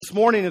This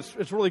morning,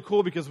 it's really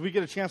cool because we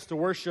get a chance to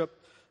worship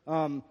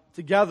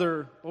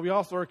together, but we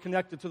also are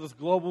connected to this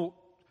global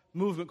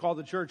movement called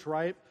the church,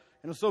 right?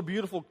 And it's so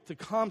beautiful to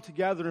come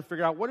together and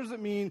figure out what does it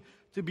mean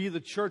to be the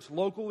church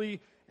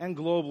locally and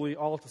globally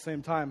all at the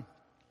same time.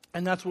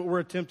 And that's what we're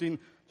attempting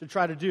to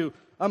try to do.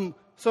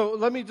 So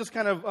let me just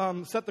kind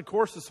of set the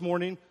course this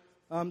morning.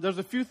 There's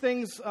a few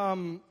things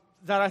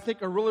that I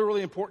think are really,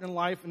 really important in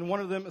life, and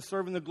one of them is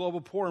serving the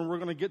global poor, and we're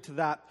going to get to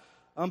that.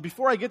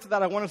 Before I get to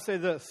that, I want to say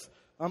this.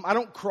 I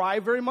don't cry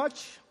very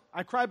much.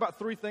 I cry about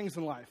three things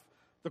in life.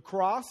 The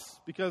cross,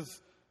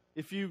 because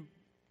if you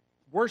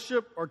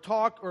worship or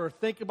talk or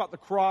think about the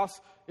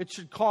cross, it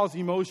should cause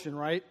emotion,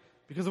 right?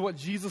 Because of what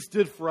Jesus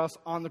did for us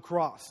on the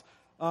cross.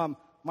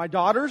 My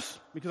daughters,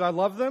 because I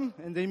love them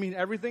and they mean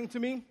everything to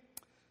me.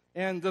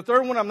 And the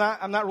third one I'm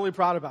not really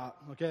proud about,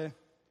 okay?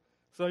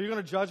 So you're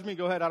going to judge me,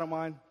 go ahead, I don't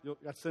mind.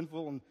 That's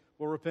sinful and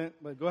we'll repent,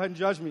 but go ahead and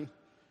judge me.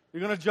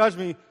 You're going to judge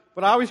me,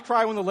 but I always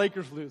cry when the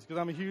Lakers lose because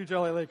I'm a huge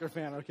LA Laker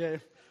fan, okay?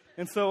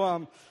 And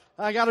so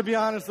I got to be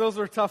honest, those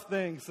are tough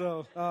things.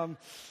 So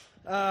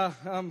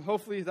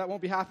hopefully that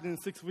won't be happening in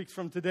 6 weeks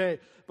from today.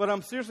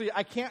 But seriously,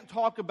 I can't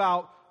talk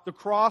about the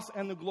cross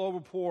and the global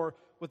poor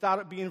without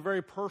it being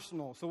very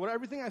personal. So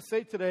everything I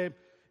say today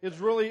is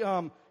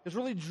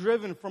really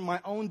driven from my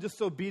own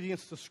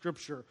disobedience to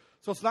Scripture.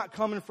 So it's not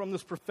coming from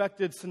this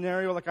perfected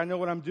scenario like I know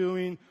what I'm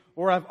doing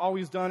or I've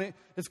always done it.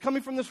 It's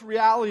coming from this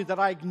reality that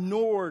I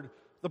ignored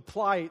the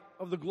plight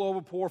of the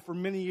global poor for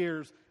many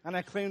years, and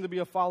I claimed to be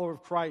a follower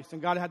of Christ.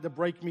 And God had to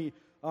break me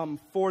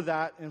for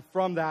that and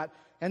from that.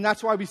 And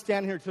that's why we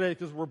stand here today,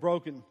 because we're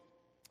broken.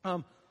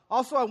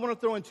 Also, I want to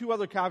throw in two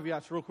other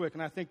caveats real quick,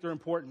 and I think they're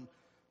important.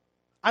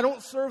 I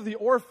don't serve the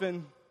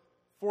orphan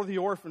for the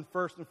orphan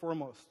first and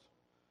foremost.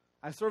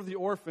 I serve the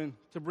orphan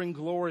to bring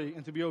glory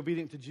and to be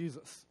obedient to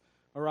Jesus,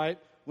 all right?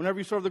 Whenever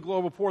you serve the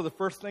global poor, the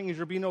first thing is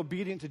you're being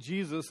obedient to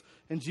Jesus,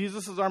 and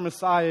Jesus is our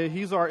Messiah.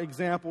 He's our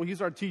example. He's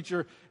our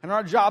teacher, and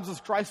our jobs as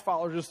Christ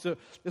followers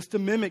is to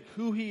mimic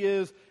who He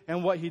is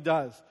and what He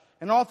does.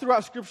 And all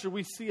throughout Scripture,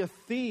 we see a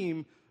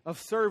theme of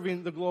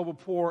serving the global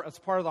poor as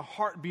part of the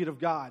heartbeat of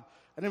God.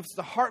 And if it's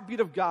the heartbeat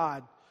of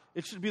God,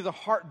 it should be the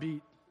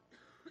heartbeat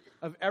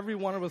of every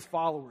one of His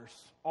followers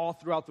all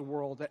throughout the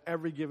world at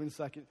every given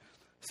second.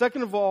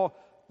 Second of all,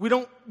 we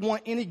don't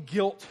want any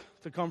guilt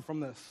to come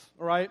from this,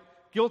 all right?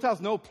 Guilt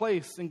has no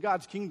place in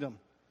God's kingdom.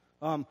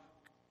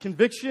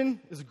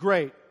 Conviction is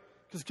great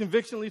because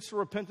conviction leads to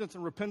repentance,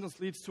 and repentance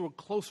leads to a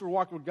closer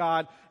walk with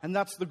God, and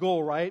that's the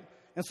goal, right?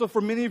 And so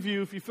for many of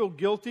you, if you feel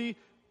guilty,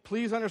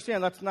 please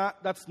understand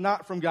that's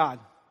not from God,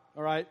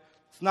 all right?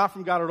 It's not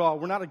from God at all.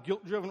 We're not a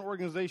guilt-driven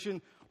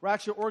organization. We're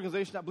actually an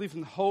organization that believes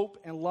in hope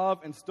and love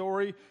and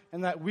story,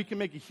 and that we can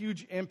make a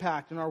huge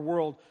impact in our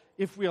world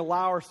if we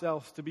allow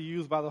ourselves to be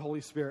used by the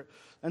Holy Spirit.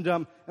 And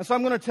so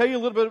I'm going to tell you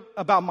a little bit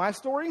about my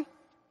story,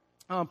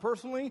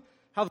 personally,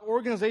 how the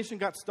organization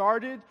got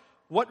started,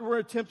 what we're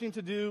attempting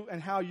to do,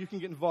 and how you can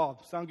get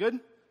involved. Sound good?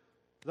 Is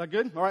that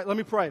good? All right, let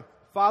me pray.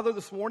 Father,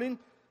 this morning,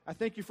 I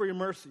thank You for Your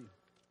mercy.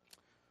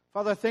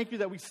 Father, I thank You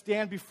that we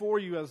stand before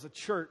You as a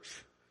church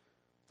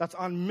that's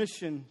on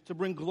mission to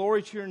bring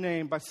glory to Your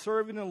name by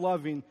serving and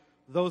loving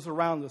those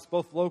around us,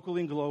 both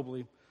locally and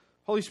globally.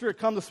 Holy Spirit,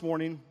 come this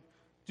morning.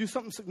 Do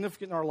something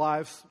significant in our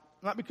lives,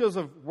 not because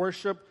of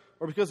worship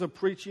or because of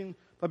preaching,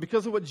 but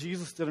because of what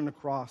Jesus did on the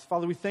cross.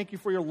 Father, we thank You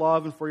for Your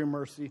love and for Your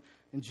mercy.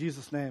 In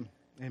Jesus' name,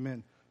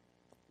 amen.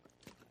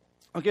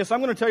 Okay, so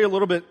I'm going to tell you a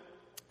little bit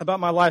about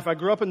my life. I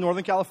grew up in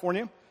Northern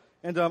California,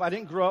 and I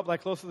didn't grow up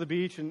like close to the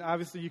beach, and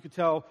obviously you could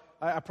tell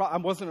I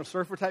wasn't a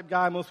surfer type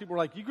guy. Most people were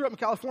like, "You grew up in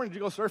California, did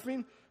you go surfing?"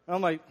 And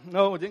I'm like,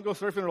 "No, I didn't go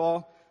surfing at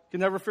all.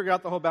 Could never figure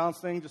out the whole balance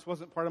thing, just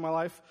wasn't part of my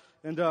life."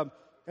 And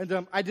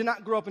I did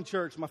not grow up in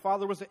church. My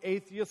father was an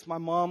atheist. My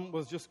mom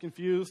was just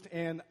confused.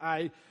 And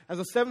as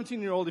a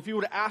 17-year-old, if you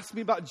would have asked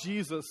me about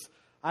Jesus,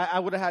 I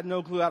would have had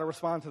no clue how to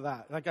respond to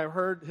that. Like, I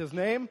heard His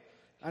name,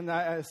 and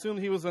I assumed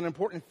He was an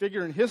important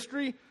figure in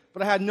history,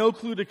 but I had no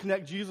clue to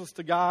connect Jesus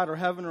to God or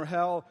heaven or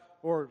hell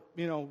or,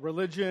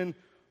 religion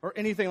or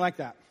anything like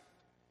that.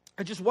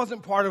 It just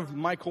wasn't part of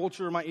my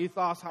culture, my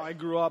ethos, how I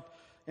grew up.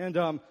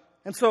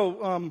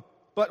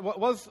 But what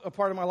was a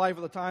part of my life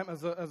at the time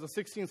as a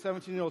 16,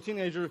 17-year-old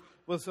teenager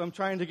was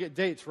trying to get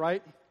dates,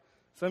 right?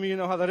 Some of you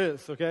know how that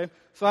is, okay?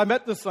 So I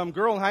met this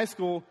girl in high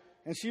school,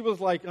 and she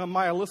was like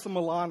my Alyssa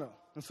Milano.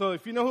 And so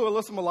if you know who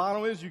Alyssa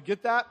Milano is, you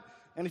get that.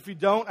 And if you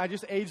don't, I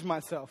just aged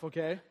myself,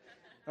 okay?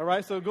 All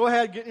right, so go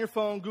ahead, get in your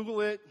phone,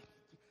 Google it,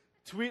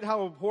 tweet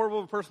how horrible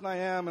of a person I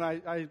am,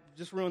 and I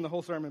just ruined the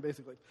whole sermon,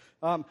 basically.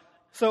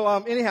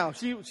 Anyhow,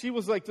 she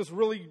was like this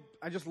really,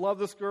 I just love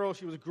this girl.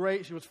 She was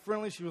great. She was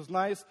friendly. She was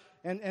nice.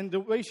 And the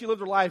way she lived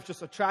her life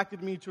just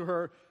attracted me to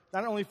her,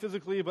 not only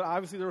physically, but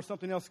obviously there was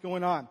something else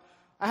going on.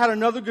 I had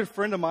another good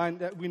friend of mine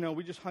that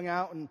we just hung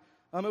out, and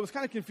it was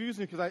kind of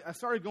confusing because I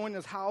started going to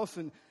his house,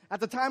 and at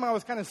the time I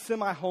was kind of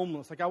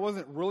semi-homeless. Like, I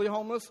wasn't really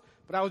homeless,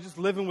 but I was just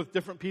living with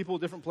different people,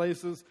 different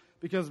places,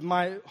 because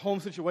my home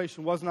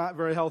situation was not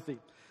very healthy.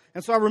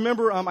 And so I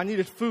remember I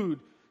needed food.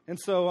 And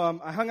so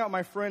I hung out with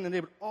my friend, and they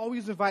would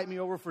always invite me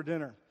over for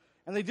dinner.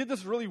 And And they did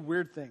this really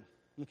weird thing,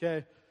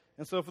 okay?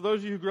 And so for those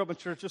of you who grew up in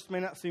church, this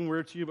may not seem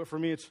weird to you, but for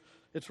me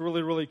it's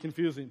really, really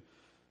confusing.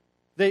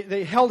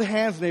 They held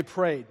hands and they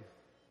prayed.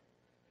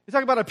 You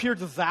talk about a pure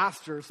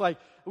disaster. It's like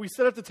we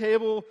sit at the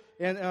table,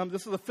 and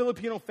this is a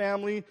Filipino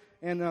family,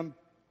 and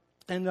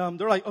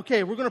they're like,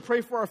 okay, we're going to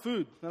pray for our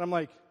food. And I'm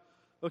like,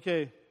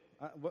 okay,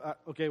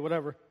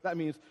 whatever that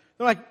means.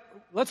 They're like,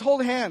 let's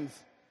hold hands.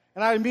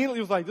 And I immediately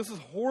was like, this is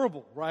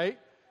horrible, right?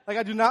 Like,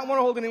 I do not want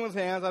to hold anyone's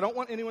hands. I don't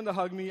want anyone to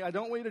hug me. I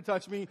don't want you to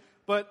touch me.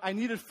 But I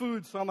needed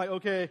food, so I'm like,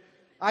 okay,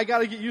 I got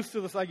to get used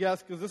to this, I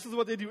guess, because this is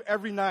what they do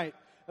every night.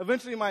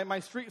 Eventually, my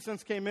street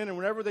sense came in, and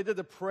whenever they did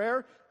the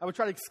prayer, I would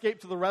try to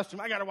escape to the restroom.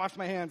 I got to wash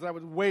my hands. And I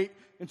would wait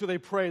until they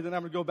prayed. Then I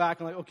would go back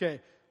and like,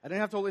 okay, I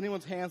didn't have to hold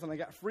anyone's hands, and I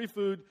got free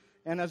food.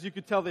 And as you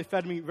could tell, they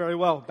fed me very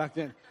well back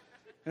then.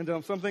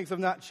 And some things have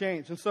not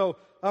changed. And so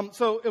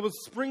it was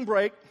spring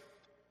break.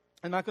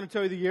 I'm not going to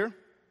tell you the year,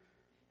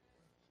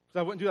 because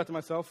I wouldn't do that to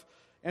myself.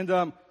 And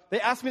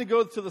they asked me to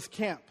go to this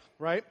camp,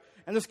 right?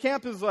 And this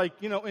camp is like,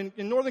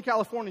 in Northern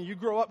California, you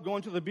grow up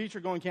going to the beach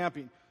or going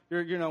camping.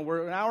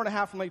 We're an hour and a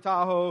half from Lake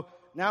Tahoe,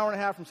 an hour and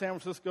a half from San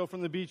Francisco,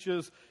 from the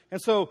beaches. And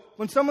so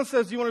when someone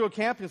says, do you want to go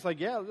camping? It's like,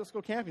 yeah, let's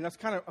go camping. That's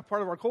kind of a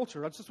part of our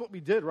culture. That's just what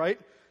we did,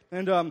 right?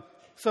 And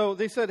so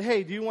they said,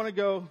 hey, do you want to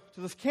go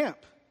to this camp?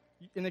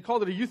 And they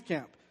called it a youth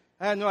camp.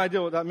 I had no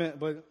idea what that meant,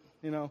 but,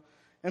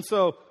 And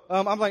so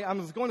I'm like, I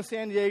was going to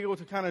San Diego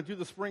to kind of do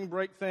the spring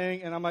break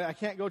thing, and I'm like, I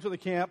can't go to the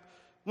camp.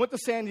 Went to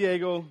San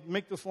Diego,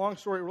 make this long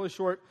story really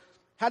short,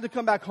 had to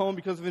come back home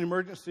because of an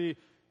emergency.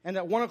 And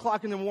at 1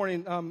 o'clock in the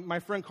morning, my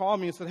friend called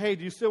me and said, hey,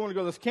 do you still want to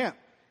go to this camp?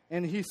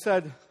 And he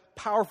said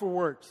powerful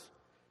words.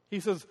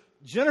 He says,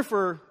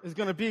 Jennifer is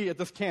going to be at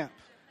this camp.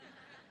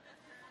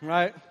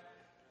 Right?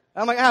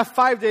 I'm like, I have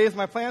 5 days.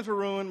 My plans were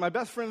ruined. My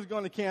best friend is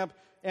going to camp.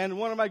 And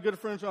one of my good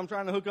friends who I'm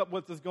trying to hook up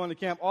with is going to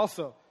camp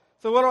also.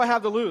 So what do I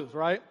have to lose,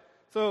 right?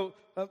 So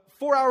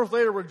 4 hours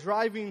later, we're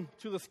driving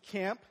to this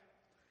camp.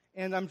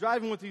 And I'm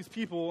driving with these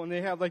people, and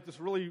they have like this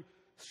really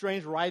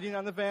strange writing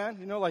on the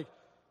van, like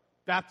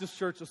Baptist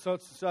Church of such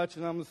and such.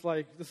 And I'm just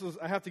like,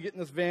 I have to get in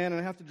this van, and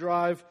I have to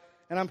drive.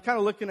 And I'm kind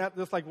of looking at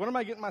this like, what am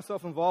I getting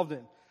myself involved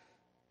in?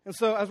 And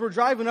so as we're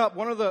driving up,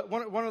 one of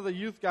the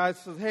youth guys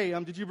says, hey,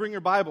 did you bring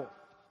your Bible?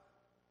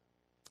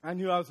 I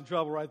knew I was in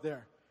trouble right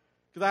there,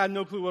 because I had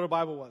no clue what a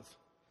Bible was.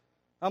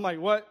 I'm like,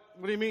 what?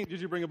 What do you mean,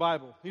 did you bring a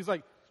Bible? He's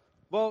like,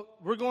 well,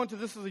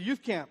 this is a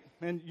youth camp,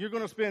 and you're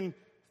going to spend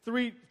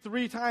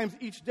three times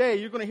each day,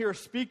 you're going to hear a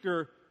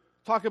speaker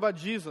talk about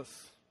Jesus.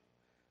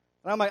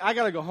 And I'm like, I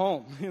got to go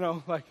home,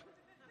 like,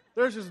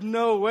 there's just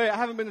no way. I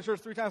haven't been to church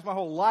 3 times my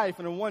whole life,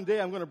 and in one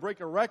day I'm going to break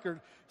a record.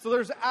 So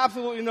there's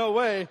absolutely no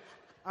way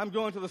I'm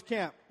going to this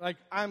camp. Like,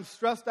 I'm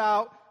stressed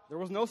out. There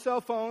was no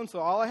cell phone, so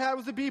all I had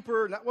was a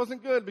beeper, and that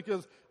wasn't good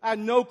because I had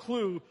no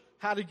clue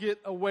how to get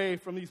away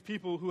from these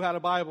people who had a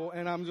Bible.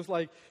 And I'm just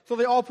like, so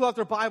they all pull out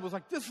their Bibles,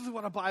 like, this is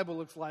what a Bible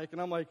looks like.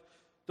 And I'm like,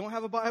 don't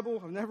have a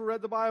Bible. I've never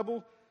read the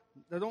Bible.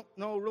 I don't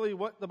know really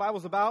what the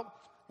Bible's about.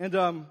 And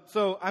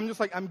so I'm just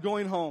like, I'm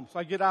going home. So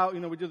I get out,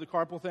 we did the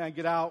carpool thing. I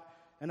get out,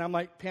 and I'm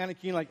like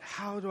panicking, like,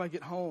 how do I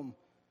get home?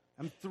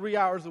 I'm 3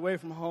 hours away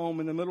from home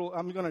in the middle.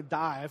 I'm going to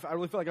die. I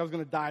really felt like I was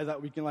going to die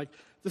that weekend. Like,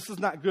 this is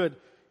not good.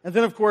 And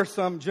then, of course,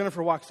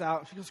 Jennifer walks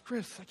out. She goes,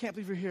 Chris, I can't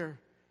believe you're here.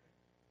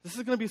 This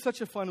is going to be such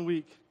a fun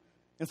week.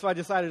 And so I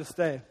decided to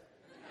stay.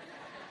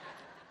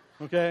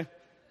 Okay?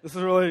 It's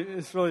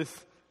really,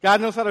 God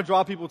knows how to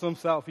draw people to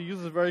himself. He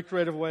uses very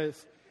creative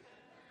ways.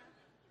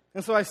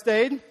 And so I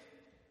stayed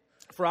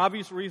for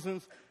obvious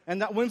reasons.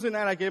 And that Wednesday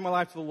night, I gave my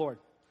life to the Lord.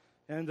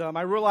 And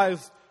I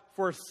realized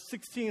for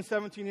 16,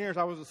 17 years,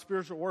 I was a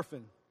spiritual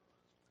orphan.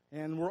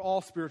 And we're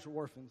all spiritual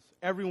orphans.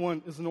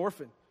 Everyone is an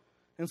orphan.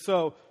 And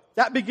so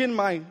that began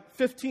my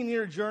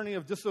 15-year journey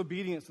of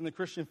disobedience in the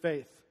Christian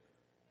faith.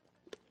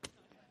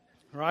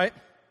 Right?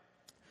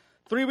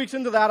 3 weeks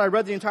into that, I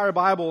read the entire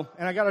Bible,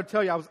 and I got to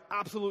tell you, I was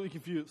absolutely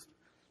confused.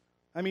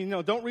 I mean,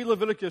 don't read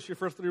Leviticus your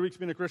first 3 weeks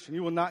being a Christian.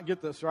 You will not get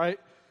this, right?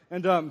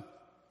 And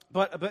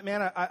but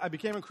man, I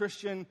became a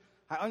Christian.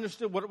 I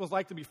understood what it was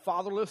like to be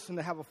fatherless and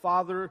to have a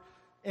father,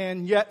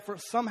 and yet for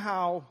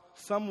somehow,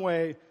 some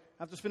way,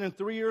 after spending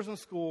 3 years in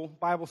school,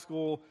 Bible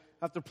school,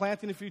 after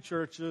planting a few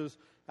churches,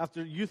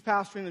 after youth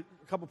pastoring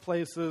a couple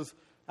places,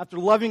 after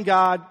loving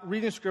God,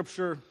 reading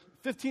Scripture,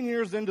 15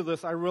 years into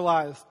this, I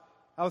realized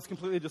I was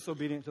completely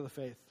disobedient to the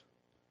faith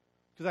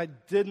because I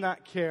did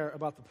not care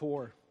about the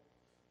poor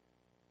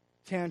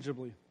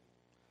tangibly.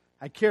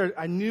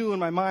 I knew in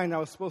my mind I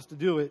was supposed to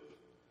do it,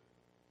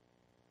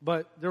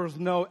 but there was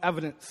no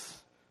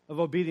evidence of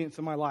obedience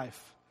in my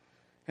life.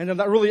 And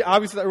that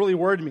really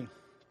worried me.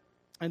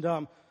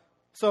 And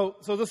so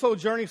this whole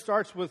journey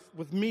starts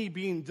with me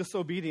being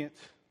disobedient.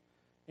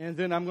 And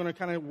then I'm going to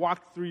kind of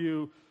walk through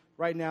you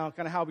right now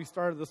kind of how we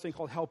started this thing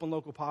called Help in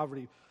Local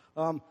Poverty.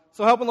 So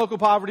Help in Local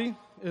Poverty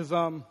is,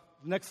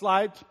 next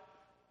slide,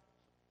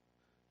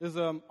 is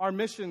our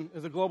mission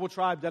is a global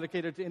tribe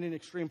dedicated to ending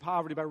extreme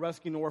poverty by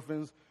rescuing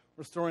orphans,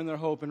 restoring their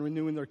hope, and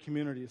renewing their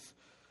communities.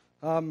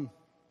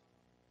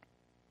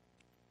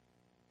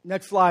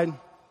 Next slide.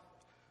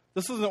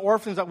 This is the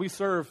orphans that we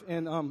serve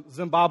in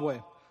Zimbabwe.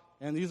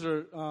 And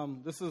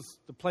this is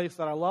the place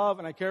that I love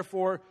and I care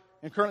for.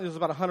 And currently there's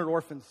about 100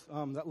 orphans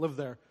that live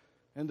there.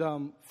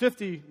 And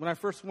 50, when I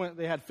first went,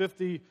 they had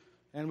 50.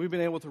 And we've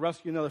been able to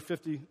rescue another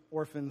 50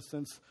 orphans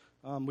since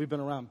we've been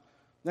around.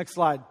 Next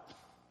slide.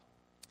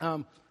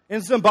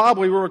 In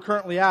Zimbabwe, where we're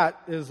currently at,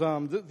 is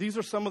these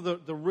are some of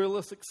the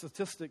realistic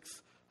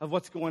statistics of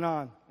what's going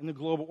on in the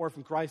global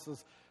orphan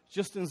crisis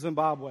just in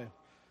Zimbabwe.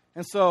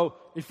 And so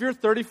if you're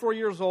 34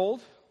 years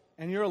old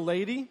and you're a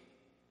lady,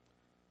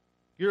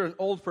 you're an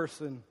old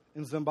person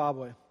in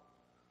Zimbabwe.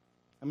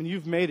 I mean,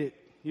 you've made it.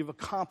 You've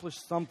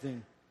accomplished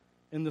something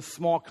in this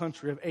small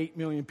country of 8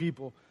 million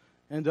people.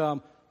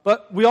 And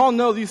but we all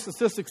know these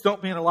statistics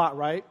don't mean a lot,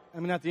 right?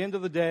 I mean, at the end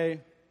of the day,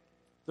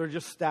 they're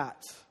just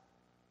stats.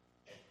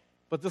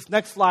 But this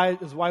next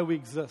slide is why we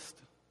exist.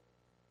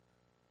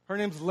 Her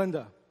name's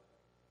Linda.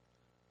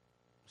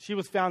 She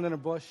was found in a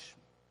bush,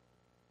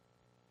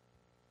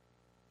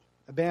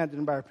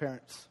 abandoned by her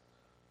parents.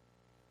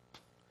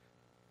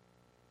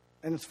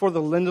 And it's for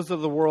the Lindas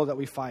of the world that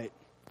we fight.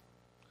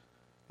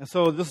 And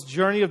so this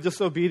journey of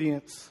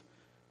disobedience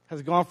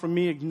has gone from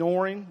me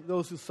ignoring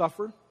those who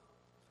suffer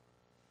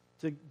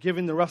to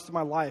giving the rest of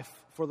my life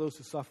for those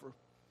who suffer.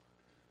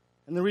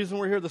 And the reason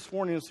we're here this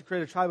morning is to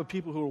create a tribe of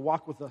people who will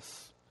walk with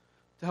us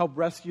to help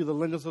rescue the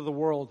Lindas of the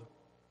world.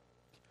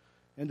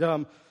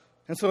 And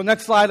so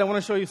next slide, I want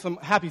to show you some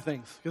happy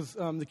things, because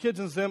the kids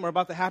in Zim are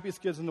about the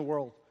happiest kids in the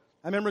world.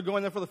 I remember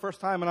going there for the first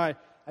time, and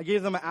I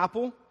gave them an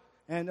apple,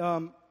 and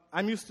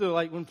I'm used to,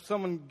 like, when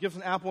someone gives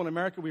an apple in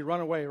America, we run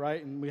away,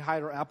 right, and we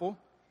hide our apple.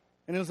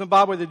 And in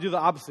Zimbabwe, they do the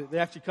opposite. They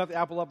actually cut the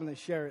apple up and they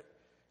share it.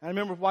 And I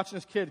remember watching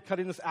this kid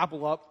cutting this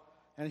apple up,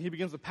 and he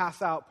begins to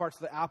pass out parts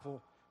of the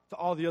apple to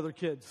all the other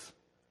kids.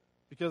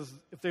 Because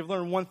if they've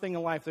learned one thing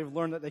in life, they've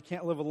learned that they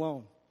can't live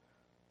alone,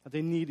 that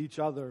they need each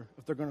other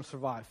if they're going to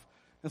survive.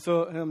 And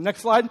so, next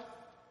slide.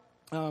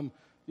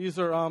 These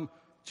are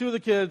two of the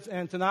kids,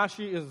 and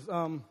Tanashi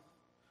is,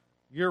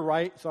 you're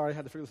right. Sorry, I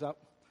had to figure this out.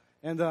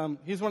 And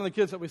he's one of the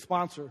kids that we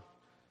sponsor.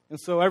 And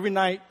so every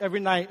night,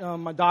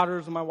 my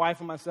daughters and my wife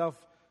and myself,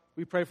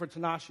 we pray for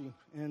Tanashi.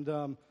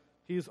 And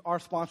he's our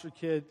sponsored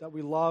kid that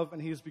we love,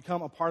 and he's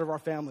become a part of our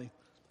family.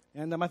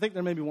 And I think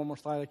there may be one more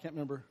slide. I can't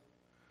remember.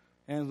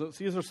 And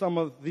these are some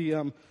of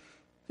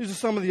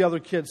the other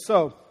kids.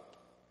 So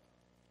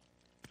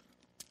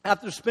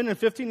after spending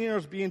 15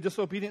 years being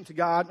disobedient to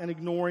God and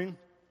ignoring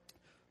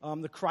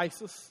the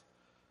crisis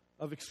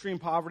of extreme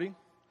poverty,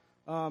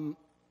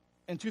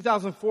 in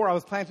 2004 I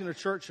was planting a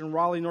church in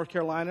Raleigh, North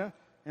Carolina,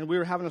 and we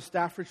were having a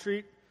staff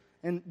retreat.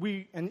 And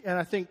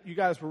I think you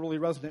guys will really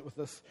resonate with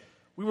this.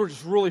 We were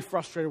just really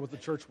frustrated with the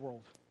church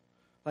world.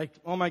 Like,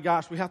 oh my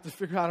gosh, we have to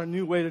figure out a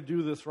new way to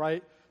do this,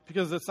 right?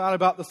 Because it's not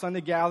about the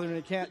Sunday gathering.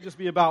 It can't just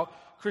be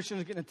about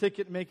Christians getting a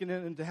ticket, making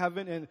it into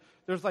heaven. And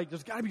there's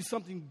got to be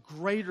something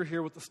greater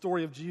here with the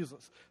story of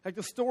Jesus. Like,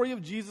 the story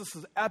of Jesus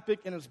is epic,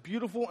 and it's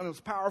beautiful, and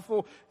it's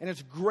powerful, and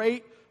it's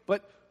great.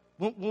 But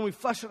when we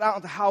flesh it out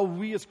into how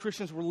we as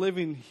Christians were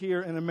living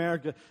here in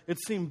America, it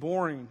seemed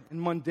boring and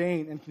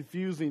mundane and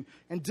confusing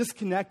and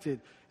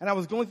disconnected. And I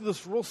was going through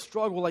this real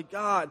struggle, like,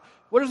 God,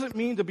 what does it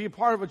mean to be a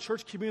part of a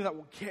church community that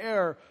will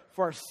care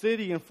for our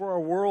city and for our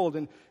world?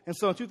 And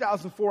so in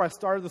 2004, I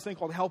started this thing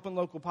called Helping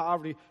Local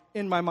Poverty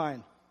in my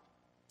mind.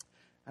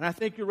 And I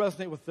think you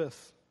resonate with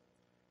this.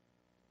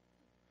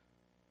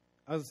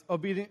 I was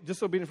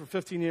disobedient for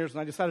 15 years, and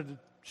I decided to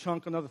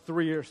chunk another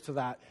 3 years to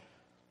that.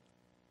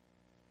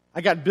 I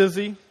got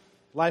busy.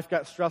 Life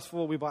got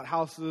stressful. We bought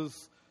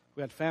houses.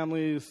 We had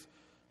families.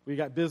 We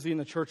got busy in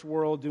the church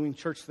world doing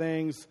church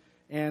things.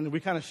 And we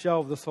kind of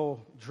shelved this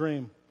whole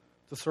dream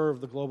to serve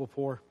the global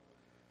poor.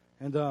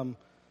 And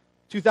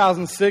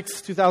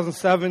 2006,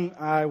 2007,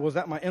 I was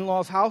at my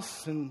in-laws'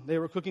 house, and they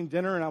were cooking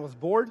dinner, and I was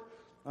bored,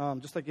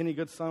 just like any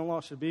good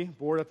son-in-law should be,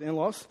 bored at the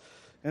in-laws.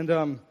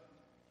 And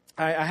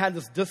I had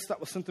this disc that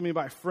was sent to me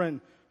by a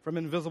friend from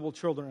Invisible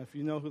Children. If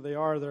you know who they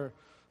are, they're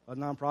a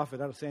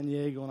nonprofit out of San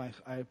Diego, and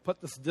I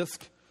put this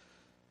disc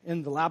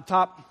in the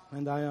laptop,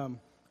 and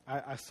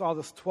I saw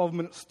this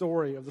 12-minute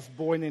story of this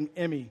boy named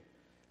Emmy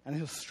and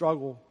his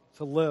struggle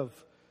to live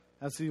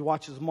as he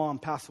watched his mom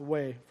pass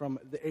away from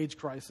the AIDS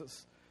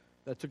crisis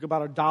that took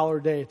about $1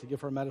 a day to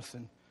give her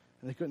medicine,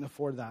 and they couldn't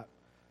afford that.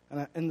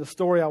 And in the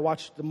story, I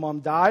watched the mom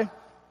die,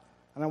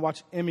 and I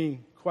watched Emmy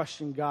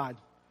question God.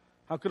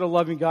 How could a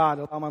loving God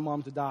allow my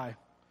mom to die?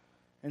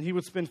 And he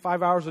would spend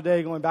 5 hours a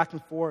day going back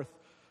and forth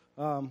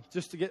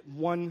just to get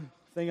one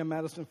thing of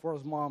medicine for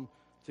his mom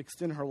to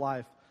extend her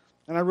life.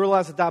 And I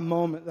realized at that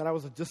moment that I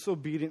was a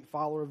disobedient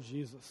follower of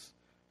Jesus,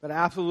 that I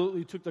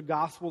absolutely took the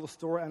gospel, the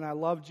story, and I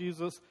loved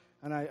Jesus,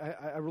 and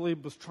I really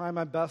was trying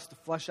my best to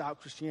flesh out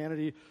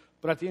Christianity.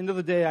 But at the end of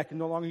the day, I can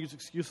no longer use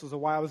excuses of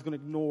why I was going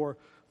to ignore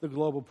the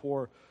global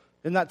poor.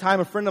 In that time,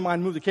 a friend of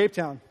mine moved to Cape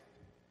Town,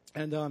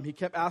 and he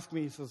kept asking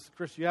me, he says,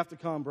 Chris, you have to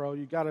come, bro.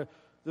 You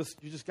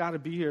just got to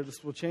be here.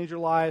 This will change your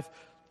life.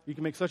 You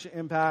can make such an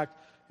impact.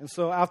 And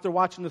so after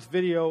watching this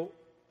video,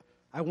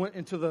 I went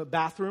into the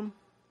bathroom,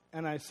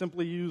 and I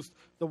simply used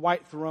the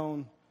white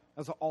throne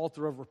as an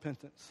altar of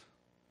repentance.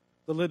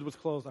 The lid was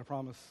closed, I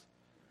promise.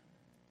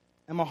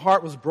 And my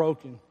heart was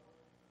broken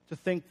to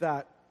think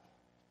that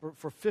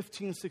for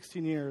 15,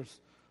 16 years,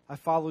 I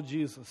followed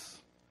Jesus,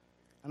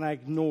 and I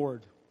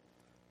ignored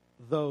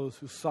those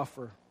who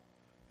suffer.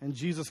 And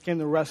Jesus came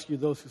to rescue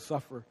those who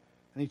suffer.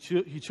 And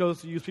he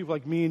chose to use people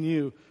like me and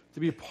you to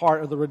be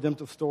part of the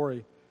redemptive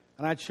story.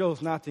 And I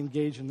chose not to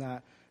engage in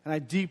that. And I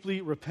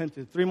deeply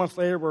repented. 3 months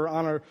later, we're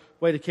on our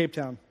way to Cape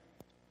Town.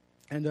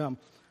 And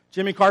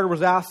Jimmy Carter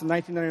was asked in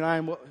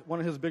 1999 what one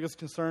of his biggest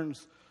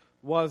concerns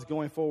was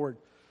going forward.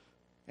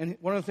 And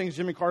one of the things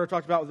Jimmy Carter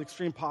talked about with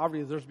extreme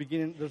poverty is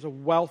there's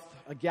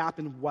a gap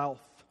in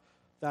wealth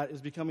that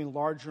is becoming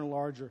larger and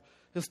larger.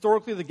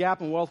 Historically, the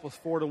gap in wealth was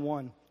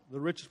 4-1. The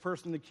richest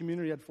person in the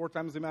community had 4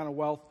 times the amount of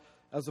wealth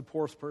as the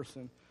poorest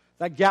person.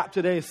 That gap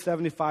today is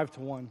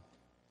 75-1.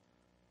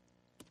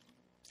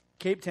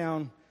 Cape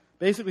Town,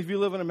 basically, if you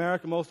live in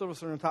America, most of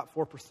us are in the top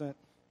 4%.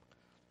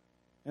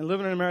 And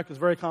living in America is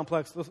very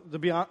complex. To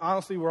be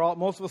honestly,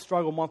 most of us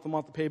struggle month to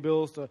month to pay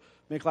bills, to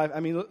make life. I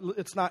mean,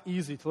 it's not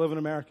easy to live in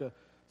America.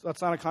 So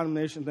that's not a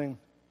condemnation thing.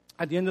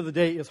 At the end of the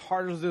day, as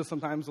hard as it is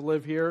sometimes to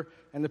live here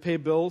and to pay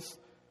bills,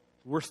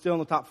 we're still in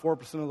the top 4%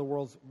 of the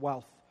world's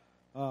wealth.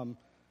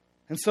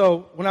 And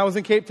so when I was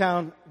in Cape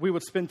Town, we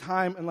would spend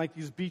time in like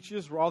these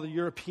beaches where all the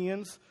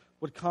Europeans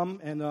would come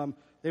and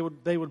they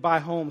would buy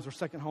homes or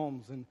second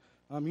homes. And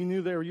you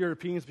knew they were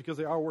Europeans because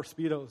they all wore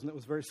Speedos, and it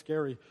was very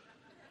scary.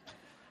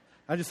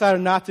 I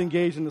decided not to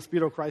engage in the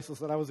Speedo crisis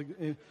that I was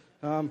in.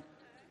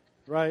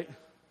 Right?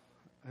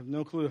 I have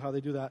no clue how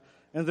they do that.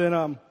 And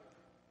then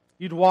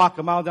you'd walk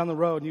a mile down the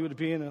road, and you would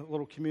be in a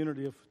little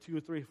community of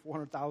 200,000, 300,000,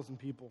 400,000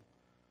 people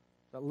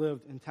that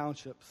lived in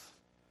townships,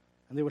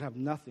 and they would have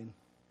nothing.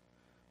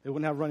 They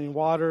wouldn't have running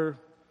water.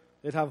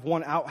 They'd have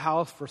one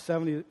outhouse for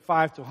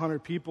 75 to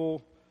 100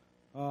 people.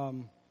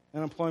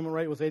 Unemployment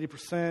rate was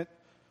 80%.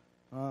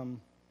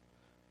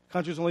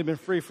 Country's only been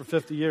free for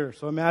 50 years.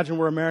 So imagine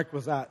where America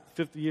was at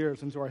 50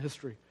 years into our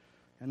history.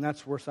 And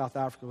that's where South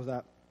Africa was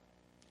at.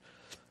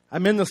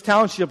 I'm in this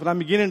township, and I'm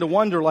beginning to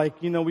wonder,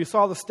 we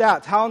saw the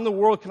stats. How in the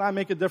world can I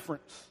make a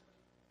difference?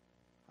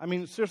 I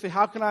mean, seriously,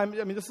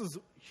 this is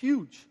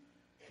huge.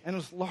 And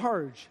it's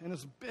large, and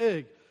it's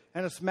big,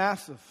 and it's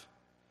massive.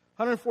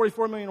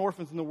 144 million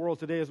orphans in the world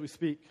today as we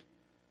speak.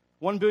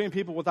 1 billion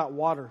people without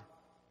water.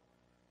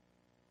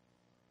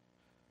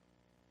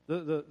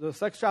 The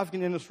sex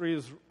trafficking industry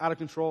is out of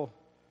control.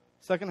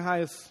 Second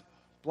highest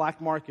black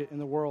market in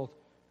the world.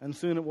 And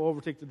soon it will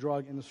overtake the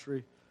drug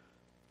industry.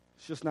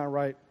 It's just not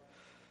right.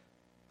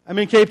 I'm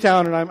in Cape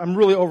Town, and I'm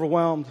really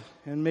overwhelmed.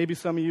 And maybe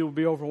some of you will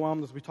be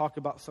overwhelmed as we talk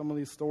about some of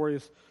these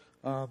stories.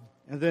 And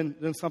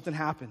then something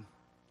happened.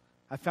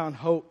 I found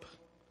hope.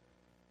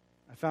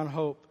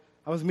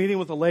 I was meeting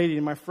with a lady,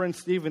 and my friend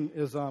Stephen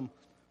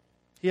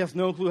he has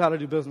no clue how to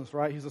do business,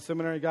 right? He's a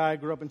seminary guy,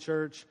 grew up in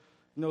church,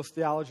 knows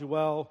theology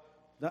well.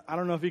 I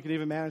don't know if he could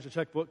even manage a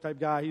checkbook type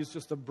guy. He's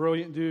just a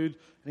brilliant dude,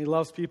 and he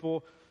loves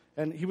people.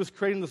 And he was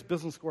creating this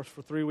business course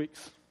for 3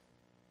 weeks.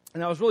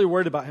 And I was really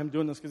worried about him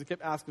doing this because he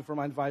kept asking for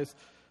my advice.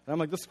 And I'm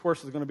like, this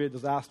course is going to be a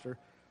disaster.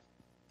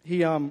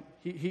 He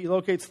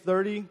locates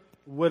 30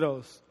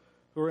 widows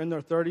who are in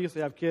their 30s.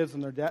 They have kids,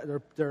 and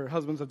their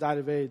husbands have died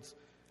of AIDS.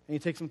 And he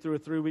takes them through a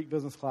 3-week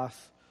business class.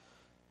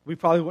 We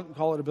probably wouldn't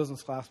call it a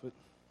business class, but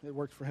it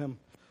worked for him.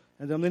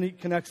 And then he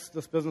connects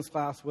this business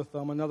class with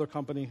another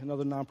company,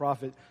 another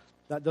nonprofit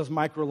that does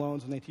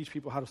microloans, and they teach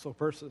people how to sew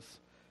purses.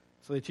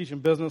 So they teach them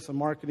business and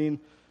marketing,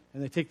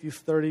 and they take these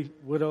 30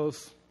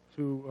 widows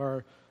who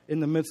are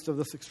in the midst of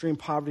this extreme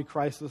poverty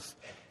crisis,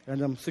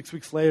 and 6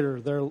 weeks later,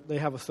 they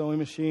have a sewing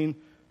machine,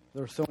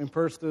 they're sewing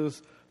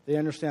purses, they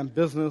understand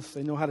business,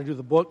 they know how to do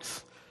the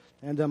books.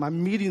 And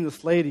I'm meeting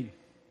this lady,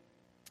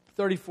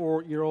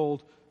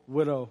 34-year-old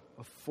widow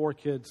of 4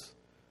 kids,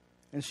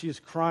 and she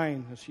is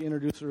crying as she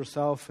introduces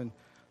herself, and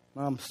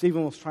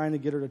Stephen was trying to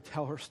get her to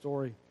tell her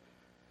story.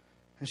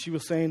 And she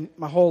was saying,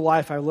 my whole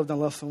life I lived on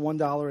less than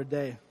 $1 a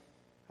day.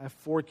 I have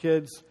 4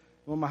 kids.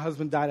 When my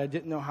husband died, I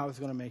didn't know how I was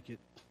going to make it.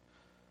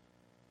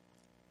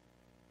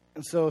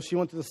 And so she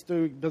went to this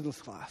 3-week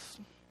business class.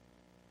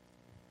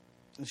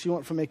 And she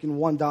went from making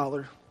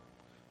 $1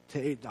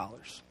 to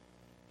 $8.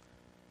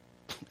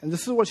 And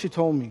this is what she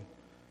told me.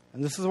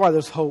 And this is why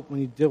there's hope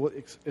when you deal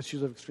with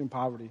issues of extreme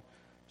poverty.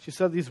 She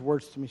said these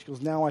words to me. She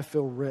goes, now I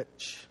feel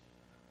rich.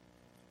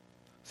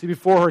 See,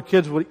 before her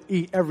kids would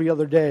eat every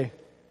other day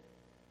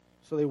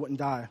so they wouldn't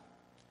die.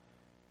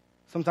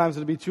 Sometimes it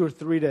would be 2 or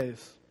 3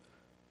 days.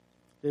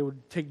 They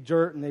would take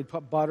dirt and they'd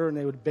put butter and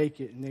they would bake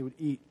it and they would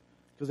eat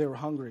because they were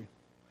hungry.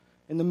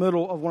 In the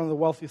middle of one of the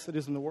wealthiest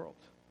cities in the world,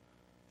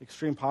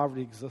 extreme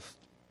poverty exists.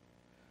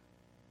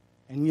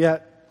 And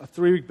yet, a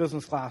 3-week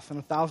business class and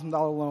a $1,000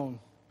 loan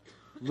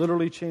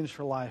literally changed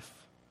her life.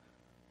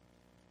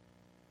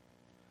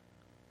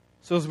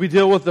 So as we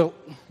deal with the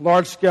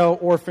large-scale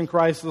orphan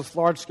crisis,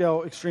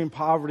 large-scale extreme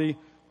poverty,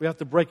 we have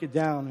to break it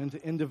down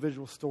into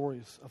individual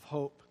stories of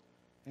hope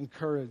and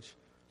courage.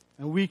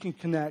 And we can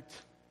connect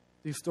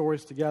these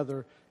stories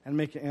together and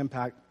make an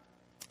impact.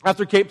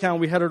 After Cape Town,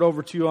 we headed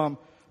over to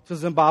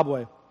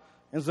Zimbabwe.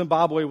 And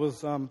Zimbabwe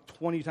was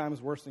 20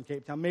 times worse than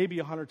Cape Town, maybe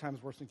 100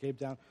 times worse than Cape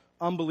Town.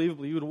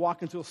 Unbelievably, you would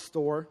walk into a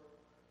store,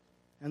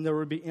 and there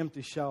would be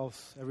empty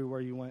shelves everywhere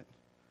you went.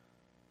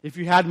 If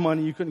you had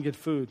money, you couldn't get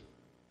food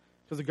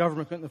because the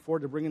government couldn't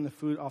afford to bring in the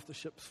food off the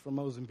ships from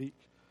Mozambique.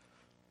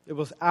 It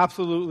was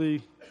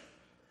absolutely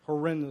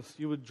horrendous.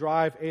 You would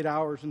drive 8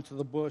 hours into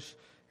the bush,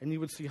 and you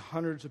would see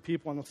hundreds of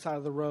people on the side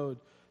of the road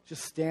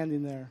just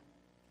standing there.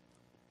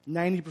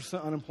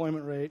 90%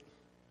 unemployment rate,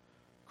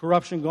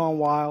 corruption gone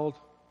wild.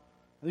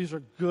 And these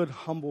are good,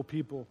 humble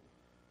people.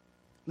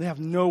 They have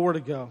nowhere to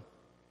go,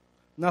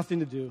 nothing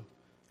to do,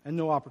 and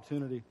no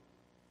opportunity.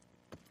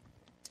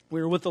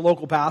 We were with the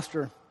local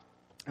pastor,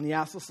 and he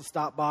asked us to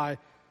stop by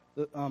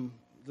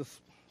this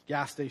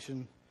gas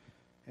station.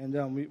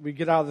 And we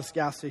get out of this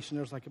gas station.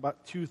 There's like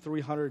about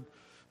 200-300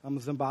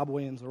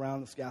 Zimbabweans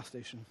around this gas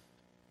station.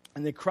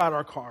 And they crowd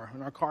our car.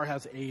 And our car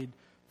has aid,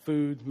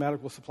 food,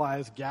 medical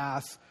supplies,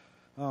 gas,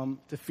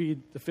 to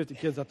feed the 50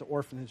 kids at the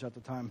orphanage at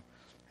the time.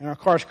 And our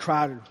car's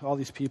crowded with all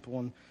these people.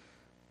 And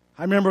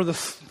I remember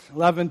this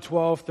 11,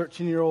 12,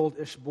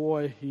 13-year-old-ish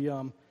boy.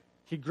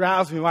 He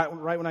grabs me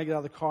right when I get out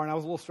of the car. And I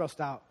was a little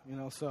stressed out,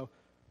 So,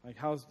 like,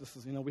 how's this?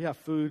 We have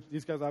food.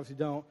 These guys obviously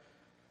don't.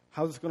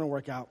 How's this going to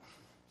work out?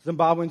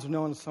 Zimbabweans are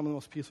known as some of the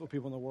most peaceful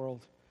people in the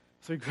world.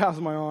 So he grabs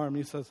my arm and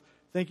he says,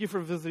 "Thank you for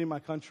visiting my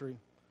country.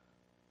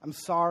 I'm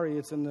sorry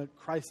it's in the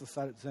crisis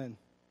that it's in."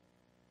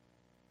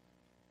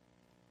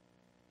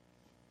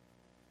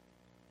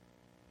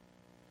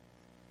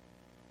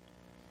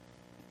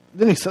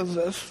 Then he says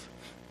this.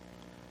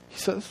 He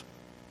says,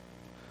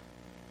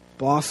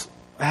 "Boss,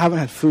 I haven't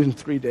had food in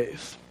 3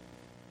 days.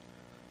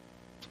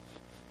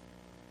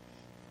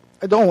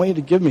 I don't want you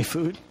to give me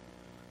food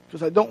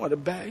because I don't want to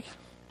beg.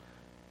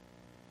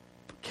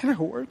 But can I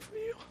work for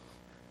you?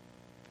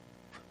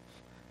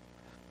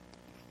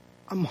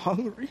 I'm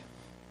hungry."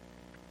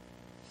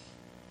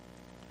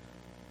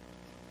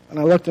 And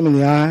I looked him in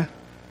the eye,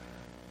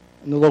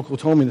 and the local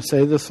told me to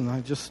say this, and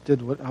I just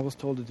did what I was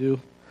told to do.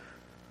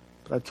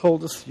 But I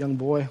told this young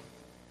boy,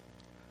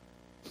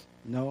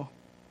 "No,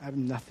 I have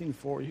nothing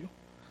for you."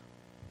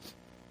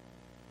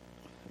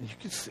 And you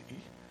could see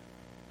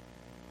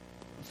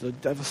the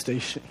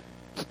devastation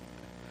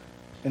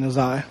in his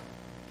eye.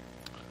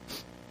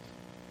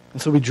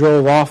 And so we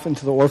drove off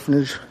into the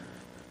orphanage.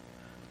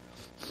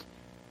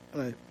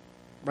 And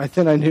right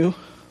then I knew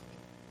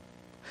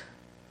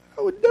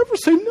I would never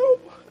say no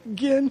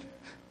again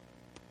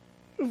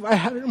if I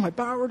had it in my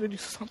power to do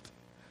something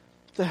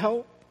to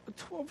help a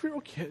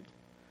 12-year-old kid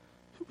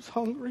who was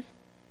hungry.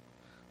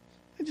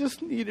 I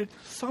just needed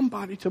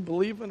somebody to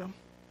believe in him.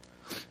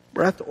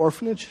 We're at the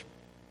orphanage,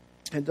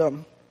 and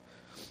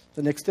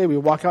the next day we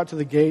walk out to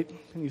the gate,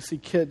 and you see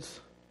kids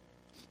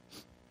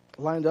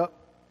lined up.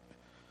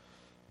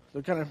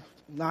 They're kind of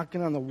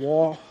knocking on the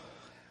wall,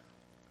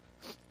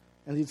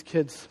 and these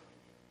kids,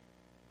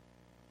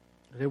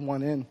 they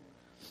want in.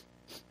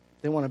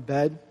 They want a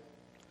bed.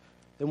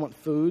 They want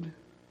food.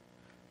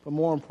 But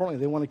more importantly,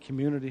 they want a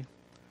community.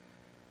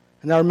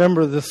 And I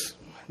remember this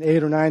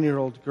 8 or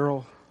 9-year-old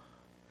girl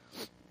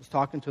was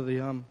talking to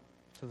the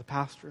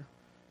pastor.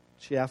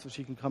 She asked if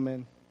she can come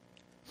in.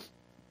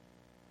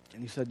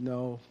 And he said,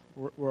 "No,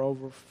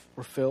 we're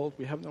filled.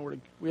 We have no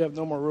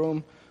more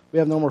room. We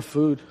have no more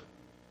food."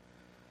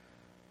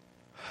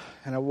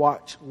 And I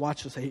watch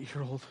this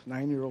 8-year-old,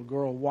 9-year-old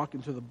girl walk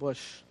into the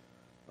bush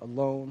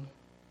alone,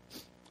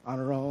 on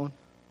her own.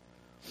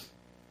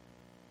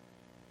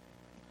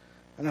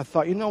 And I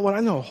thought, you know what? I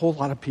know a whole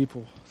lot of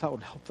people that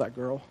would help that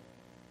girl.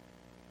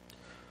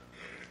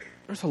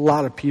 There's a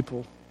lot of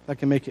people that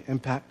can make an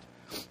impact.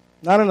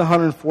 Not in the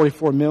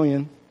 144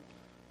 million,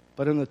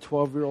 but in the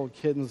 12-year-old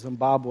kid in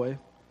Zimbabwe,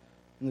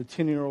 and the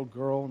 10-year-old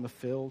girl in the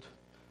field.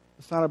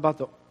 It's not about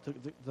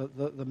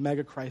the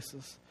mega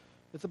crisis.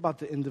 It's about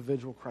the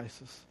individual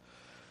crisis.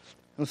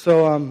 And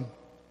so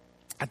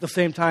at the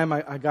same time,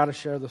 I got to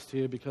share this to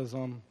you because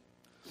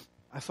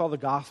I saw the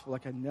gospel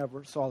like I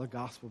never saw the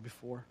gospel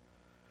before.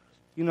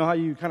 You know how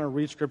you kind of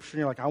read Scripture and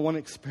you're like, I want to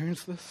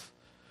experience this?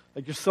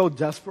 Like you're so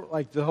desperate,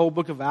 like the whole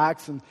book of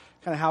Acts and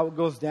kind of how it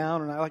goes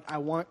down. And I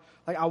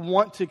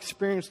want to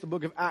experience the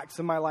book of Acts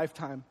in my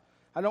lifetime.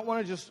 I don't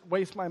want to just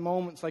waste my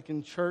moments like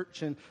in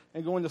church and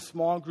going to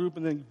small group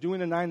and then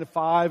doing a 9 to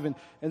 5 and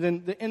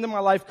then the end of my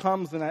life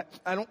comes and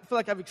I don't feel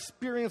like I've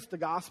experienced the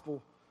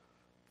gospel.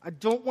 I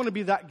don't want to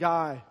be that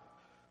guy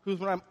who's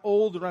when I'm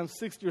old, around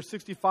 60 or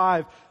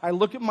 65, I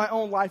look at my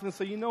own life and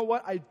say, you know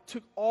what? I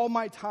took all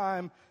my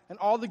time and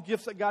all the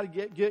gifts that God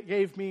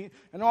gave me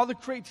and all the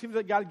creativity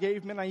that God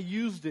gave me and I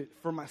used it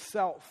for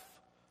myself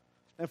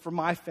and for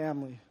my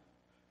family.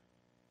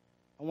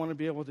 I want to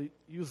be able to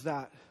use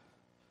that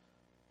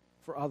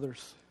for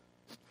others.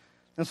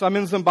 And so I'm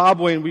in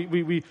Zimbabwe and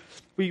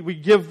we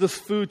give this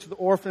food to the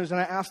orphanage and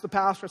I asked the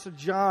pastor, I said,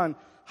 "John,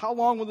 how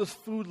long will this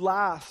food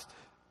last?"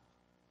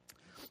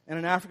 And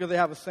in Africa they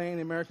have a saying,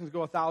 the Americans go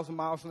 1,000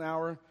 miles an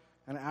hour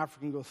and an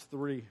African goes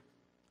 3.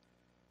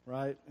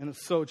 Right? And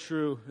it's so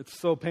true. It's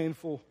so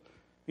painful,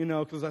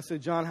 because I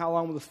said, "John, how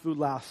long will this food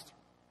last?"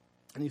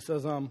 And he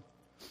says,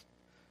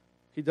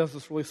 he does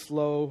this really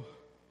slow.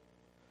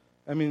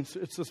 I mean,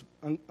 it's just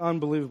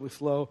unbelievably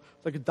slow.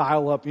 It's like a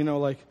dial-up,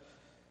 like,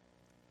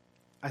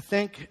 I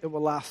think it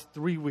will last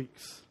 3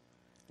 weeks.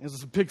 And there's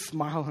this big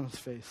smile on his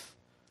face.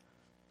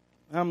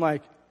 And I'm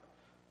like,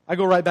 I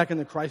go right back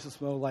into crisis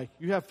mode. Like,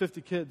 you have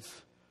 50 kids,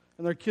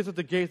 and there are kids at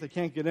the gate that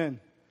can't get in.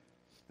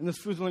 And this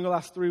food's only going to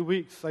last 3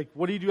 weeks. Like,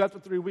 what do you do after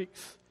 3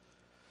 weeks?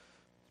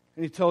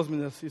 And he tells me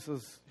this. He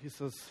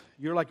says,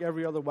 you're like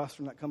every other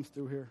Western that comes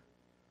through here.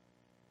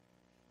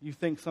 You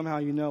think somehow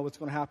you know what's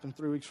going to happen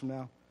 3 weeks from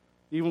now.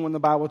 Even when the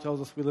Bible tells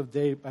us we live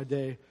day by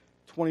day,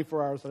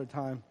 24 hours at a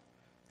time.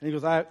 And he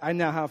goes, I don't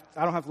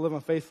have to live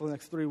on faith for the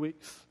next 3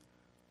 weeks.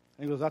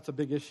 And he goes, that's a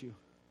big issue.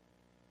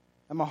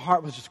 And my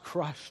heart was just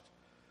crushed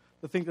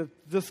to think that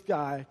this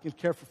guy can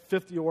care for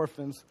 50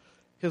 orphans,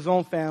 his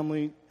own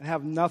family, and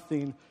have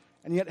nothing,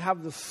 and yet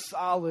have the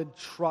solid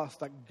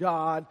trust that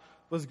God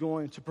was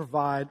going to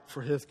provide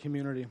for his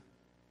community.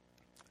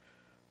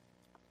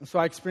 And so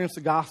I experienced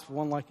the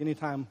gospel unlike any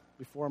time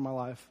before in my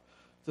life.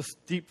 This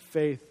deep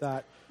faith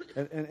that,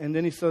 and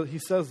then he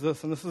says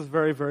this, and this is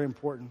very, very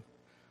important.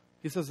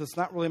 He says, it's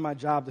not really my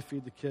job to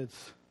feed the kids.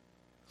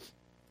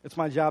 It's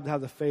my job to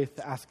have the faith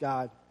to ask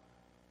God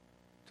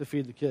to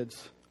feed the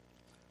kids.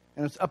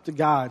 And it's up to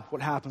God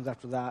what happens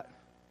after that.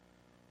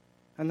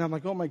 And I'm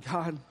like, oh my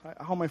God,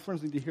 all my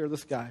friends need to hear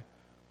this guy.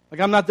 Like,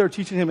 I'm not there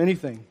teaching him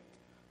anything.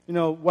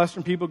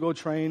 Western people go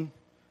train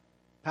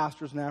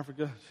pastors in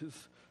Africa.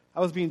 I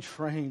was being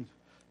trained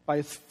by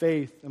his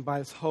faith and by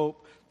his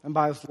hope and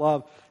by his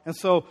love. And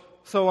so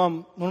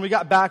when we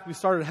got back, we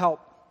started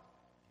help.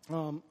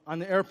 On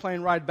the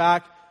airplane ride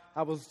back,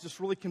 I was just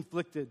really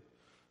conflicted.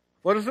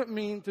 What does it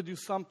mean to do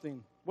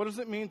something? What does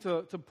it mean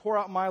to pour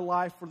out my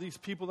life for these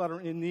people that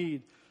are in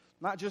need?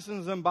 Not just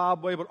in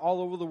Zimbabwe, but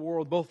all over the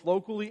world, both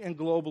locally and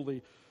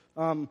globally.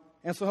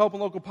 And so Helping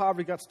Local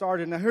Poverty got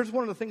started. Now, here's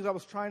one of the things I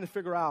was trying to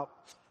figure out.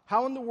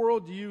 How in the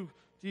world do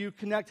you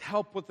connect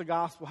help with the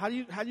gospel? How do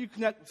you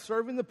connect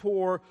serving the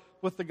poor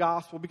with the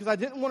gospel? Because I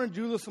didn't want to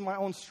do this in my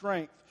own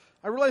strength.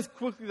 I realized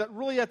quickly that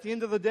really at the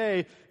end of the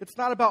day, it's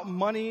not about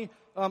money.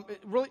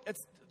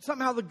 It's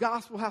somehow the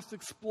gospel has to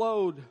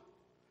explode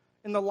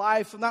in the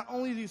lives of not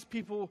only these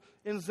people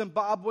in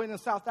Zimbabwe and in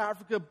South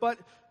Africa, but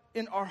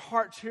in our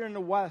hearts here in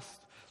the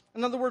West.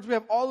 In other words, we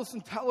have all this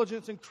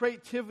intelligence and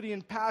creativity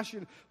and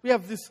passion. We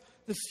have this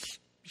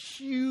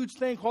huge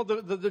thing called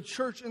the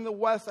church in the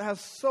West that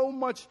has so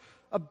much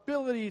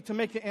ability to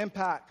make an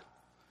impact.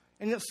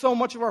 And yet so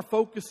much of our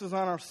focus is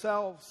on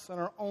ourselves and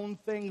our own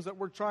things that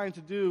we're trying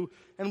to do.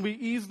 And we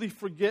easily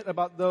forget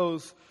about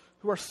those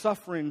who are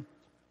suffering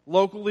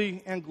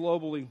locally and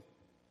globally.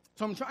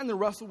 So I'm trying to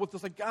wrestle with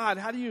this. Like, God,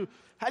 how do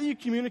you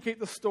communicate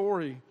the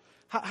story?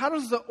 How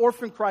does the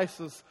orphan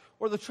crisis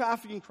or the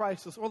trafficking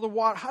crisis or the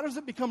water, how does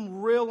it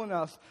become real in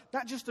us?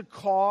 Not just a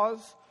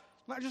cause,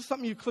 not just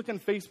something you click on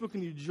Facebook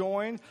and you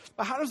join,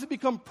 but how does it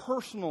become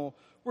personal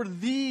where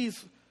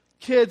these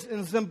kids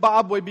in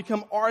Zimbabwe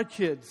become our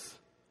kids?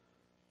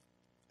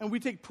 And we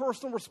take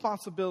personal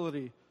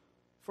responsibility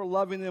for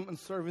loving them and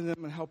serving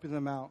them and helping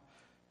them out.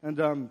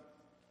 And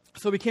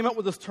so we came up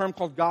with this term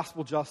called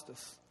gospel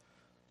justice.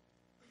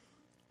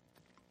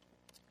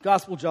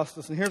 Gospel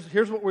justice. And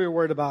here's what we were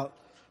worried about.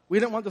 We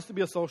didn't want this to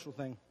be a social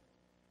thing.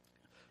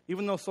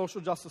 Even though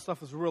social justice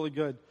stuff is really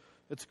good.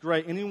 It's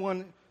great.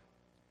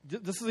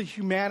 This is a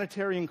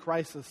humanitarian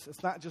crisis.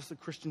 It's not just a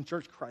Christian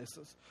church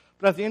crisis.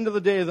 But at the end of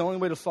the day, the only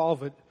way to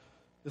solve it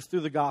is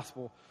through the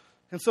gospel.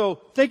 And so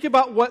think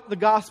about what the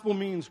gospel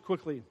means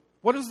quickly.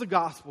 What is the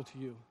gospel to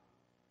you?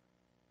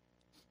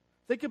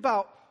 Think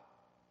about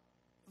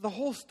the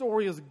whole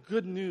story is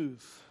good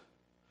news.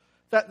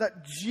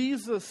 That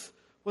Jesus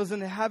was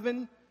in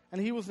heaven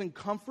and he was in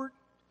comfort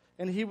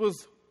and he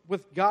was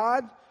with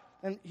God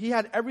and he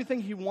had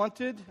everything he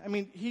wanted. I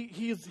mean,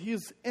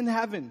 he's in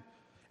heaven.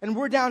 And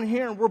we're down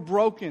here and we're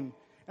broken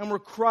and we're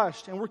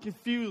crushed and we're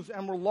confused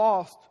and we're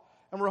lost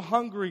and we're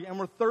hungry and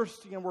we're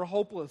thirsty and we're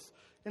hopeless.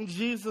 And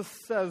Jesus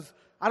says,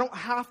 I don't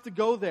have to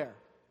go there.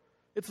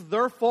 It's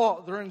their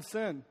fault. They're in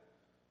sin.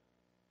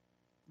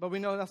 But we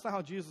know that's not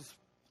how Jesus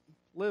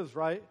lives,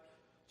 right?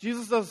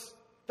 Jesus does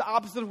the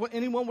opposite of what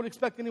anyone would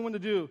expect anyone to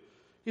do.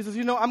 He says,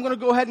 I'm going to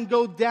go ahead and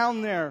go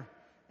down there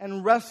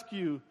and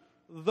rescue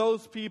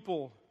those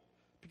people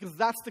because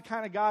that's the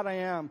kind of God I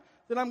am.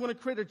 Then I'm going to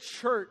create a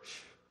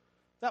church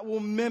that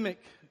will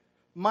mimic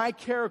my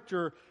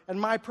character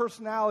and my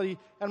personality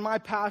and my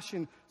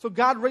passion. So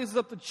God raises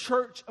up the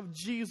church of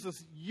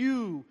Jesus,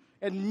 you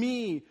and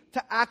me,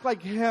 to act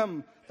like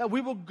him. That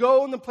we will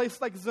go in the place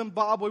like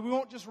Zimbabwe. We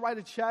won't just write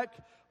a check.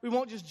 We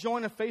won't just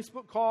join a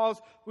Facebook cause.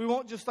 We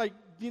won't just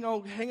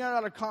hang out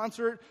at a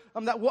concert.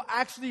 That we'll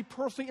actually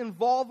personally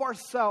involve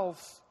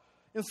ourselves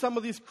in some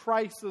of these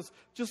crises,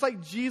 just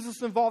like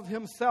Jesus involved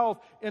himself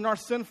in our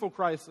sinful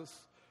crisis.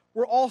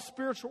 We're all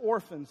spiritual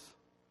orphans.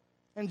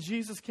 And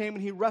Jesus came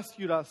and he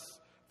rescued us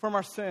from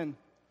our sin.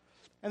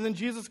 And then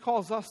Jesus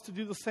calls us to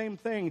do the same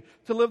thing,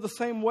 to live the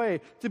same way,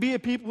 to be a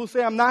people who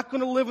say, I'm not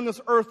going to live in this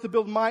earth to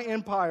build my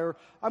empire.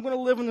 I'm going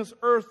to live in this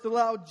earth to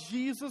allow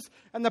Jesus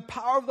and the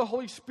power of the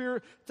Holy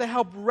Spirit to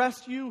help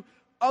rescue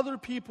other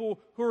people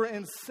who are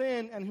in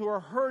sin and who are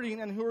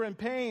hurting and who are in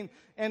pain.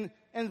 And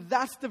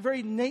that's the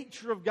very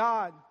nature of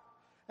God.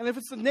 And if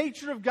it's the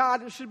nature of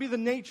God, it should be the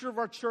nature of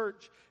our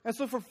church. And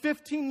so for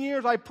 15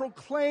 years, I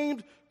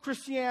proclaimed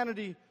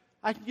Christianity.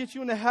 I can get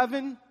you into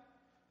heaven.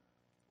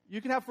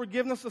 You can have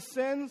forgiveness of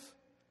sins.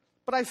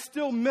 But I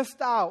still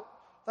missed out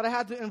that I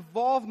had to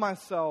involve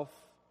myself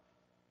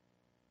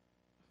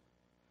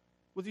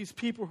with these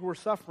people who were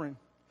suffering.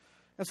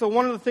 And so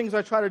one of the things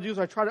I try to do is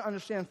I try to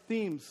understand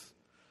themes.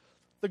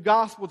 The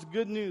gospel, it's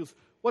good news.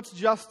 What's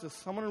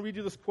justice? I'm going to read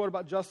you this quote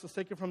about justice,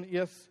 taken from the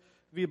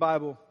ESV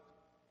Bible.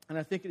 And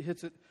I think it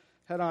hits it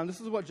head on. This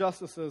is what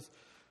justice is.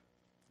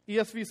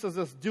 ESV says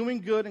this: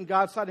 doing good in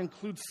God's sight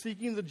includes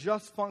seeking the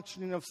just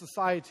functioning of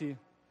society.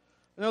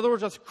 In other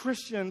words, as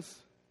Christians,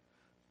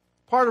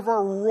 part of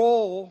our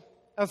role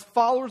as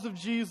followers of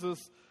Jesus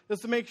is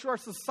to make sure our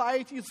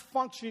society is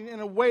functioning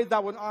in a way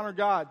that would honor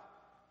God.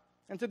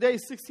 And today,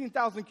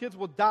 16,000 kids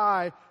will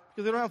die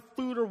because they don't have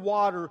food or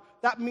water.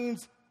 That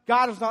means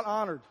God is not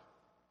honored.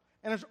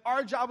 And it's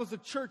our job as a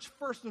church,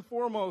 first and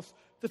foremost,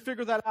 to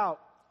figure that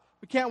out.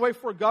 We can't wait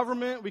for a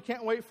government. We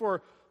can't wait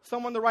for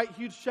someone to write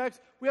huge checks.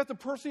 We have to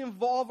personally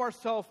involve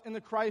ourselves in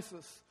the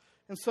crisis.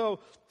 And so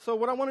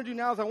what I want to do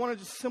now is I want to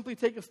just simply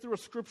take us through a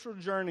scriptural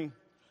journey.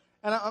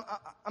 And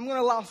I'm going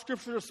to allow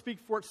Scripture to speak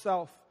for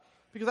itself.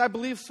 Because I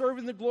believe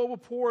serving the global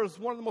poor is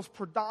one of the most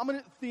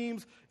predominant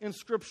themes in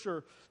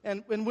Scripture.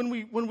 And when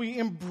we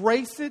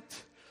embrace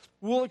it,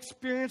 we'll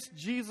experience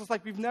Jesus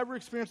like we've never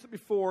experienced it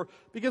before.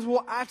 Because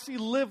we'll actually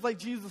live like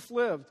Jesus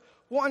lived.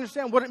 We'll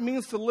understand what it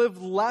means to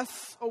live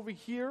less over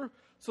here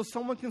so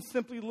someone can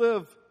simply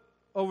live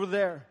over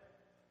there.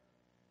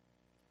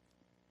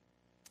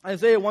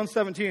 Isaiah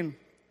 1:17.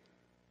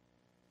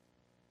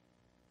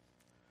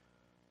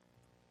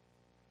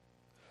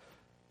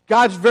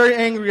 God's very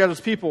angry at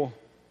his people.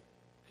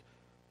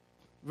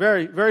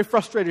 Very, very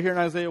frustrated here in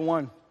Isaiah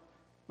 1.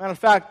 Matter of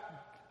fact,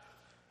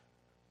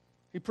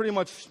 he pretty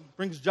much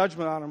brings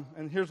judgment on them.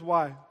 And here's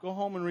why. Go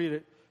home and read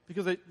it.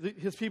 Because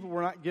his people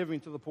were not giving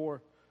to the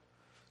poor.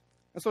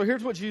 And so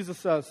here's what Jesus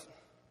says.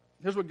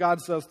 Here's what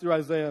God says through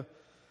Isaiah.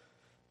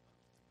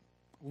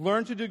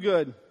 Learn to do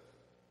good.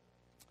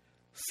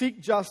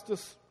 Seek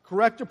justice.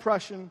 Correct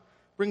oppression.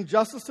 Bring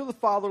justice to the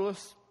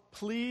fatherless.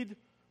 Plead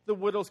the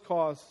widow's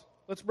cause.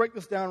 Let's break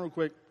this down real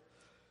quick.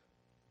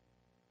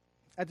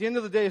 At the end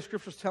of the day,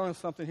 Scripture's telling us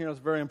something here that's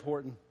very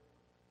important.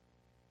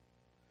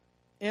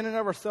 In and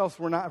of ourselves,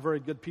 we're not very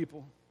good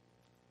people.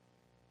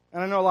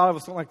 And I know a lot of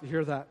us don't like to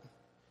hear that.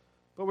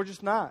 But we're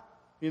just not,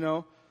 you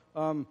know.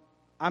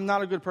 I'm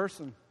not a good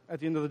person at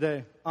the end of the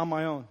day on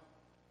my own.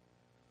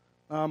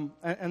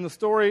 And the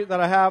story that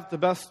I have, the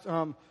best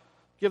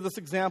give this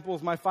example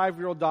is my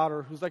 5-year-old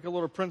daughter, who's like a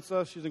little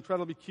princess. She's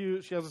incredibly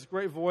cute. She has this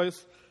great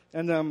voice.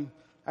 And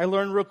I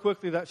learned real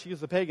quickly that she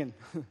is a pagan,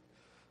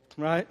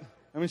 right?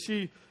 I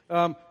mean,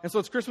 and so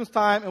it's Christmas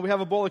time, and we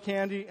have a bowl of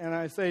candy, and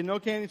I say, no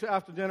candy until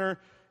after dinner.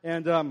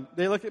 And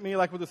they look at me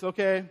like with this,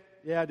 okay,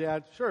 yeah,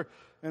 Dad, sure.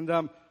 And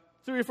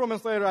 3 or 4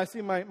 minutes later, I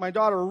see my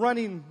daughter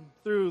running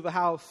through the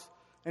house,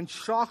 and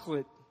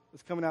chocolate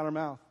is coming out of her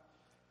mouth.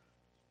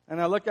 And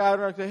I look at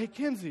her and I say, hey,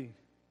 Kinsey,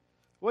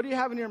 what do you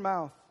have in your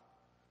mouth?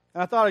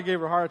 And I thought I gave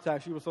her a heart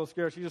attack. She was so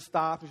scared. She just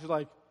stopped,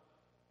 and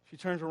she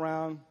turns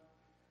around,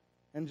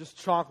 and just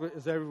chocolate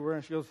is everywhere.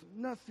 And she goes,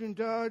 nothing,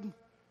 Dad.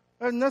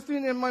 There's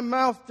nothing in my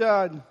mouth,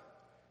 Dad.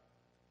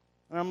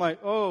 And I'm like,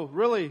 oh,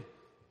 really?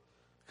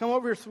 Come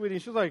over here, sweetie.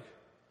 She's like,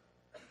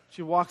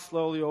 she walks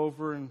slowly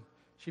over, and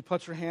she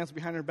puts her hands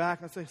behind her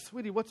back. And I say,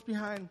 sweetie, what's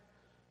behind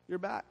your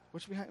back?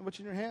 What's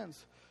in your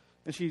hands?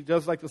 And she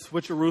does like the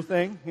switcheroo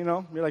thing, you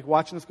know. You're like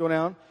watching this go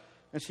down.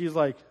 And she's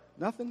like,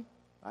 nothing.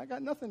 I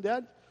got nothing,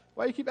 Dad.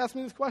 Why do you keep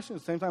asking me these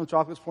questions? At the same time,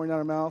 chocolate's pouring out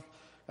her mouth.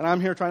 And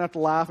I'm here trying not to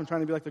laugh and trying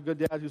to be like the good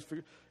dad who's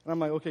and I'm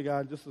like, okay,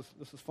 God, this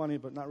is funny,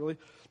 but not really.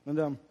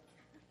 And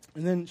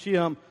then she,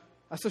 I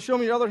said, show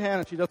me your other hand.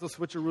 And she does the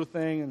switcheroo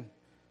thing, and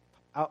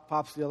out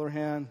pops the other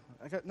hand.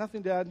 I got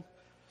nothing, Dad.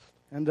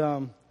 And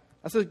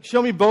I said,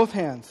 show me both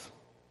hands.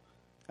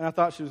 And I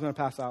thought she was going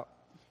to pass out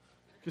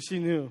because she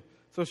knew.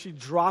 So she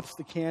drops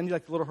the candy,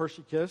 like the little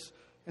Hershey Kiss.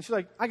 And she's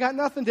like, I got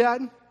nothing,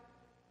 Dad. And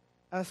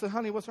I said,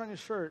 honey, what's on your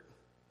shirt?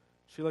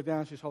 She looked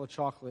down, she saw the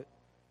chocolate,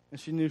 and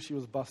she knew she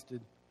was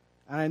busted.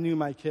 And I knew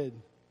my kid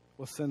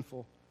was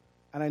sinful.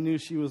 And I knew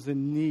she was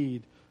in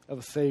need of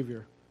a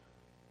Savior.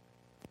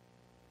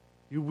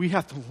 We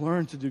have to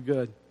learn to do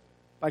good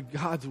by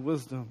God's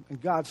wisdom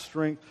and God's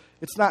strength.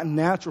 It's not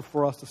natural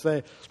for us to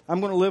say,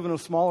 I'm going to live in a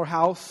smaller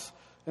house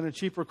and a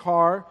cheaper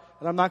car,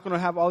 and I'm not going to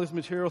have all these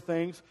material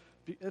things.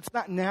 It's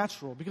not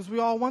natural because we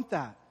all want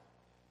that.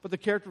 But the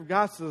character of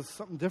God says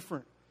something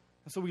different.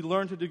 And so we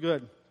learn to do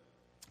good.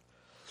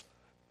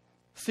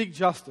 Seek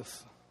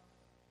justice.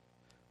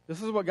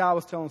 This is what God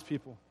was telling his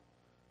people.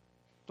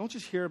 Don't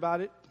just hear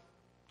about it.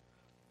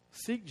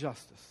 Seek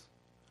justice.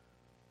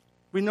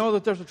 We know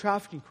that there's a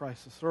trafficking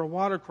crisis or a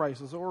water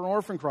crisis or an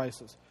orphan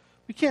crisis.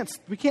 We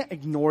can't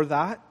ignore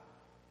that.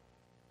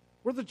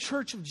 We're the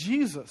church of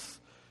Jesus.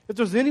 If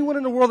there's anyone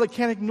in the world that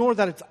can't ignore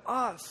that, it's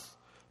us.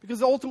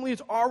 Because ultimately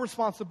it's our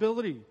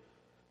responsibility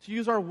to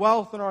use our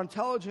wealth and our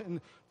intelligence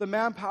and the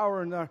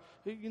manpower and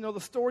the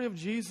story of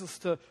Jesus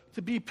to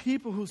be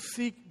people who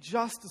seek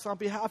justice on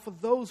behalf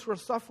of those who are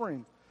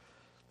suffering.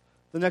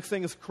 The next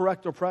thing is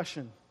correct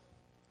oppression.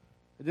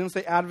 It didn't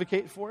say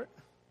advocate for it.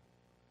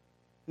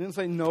 It didn't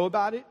say know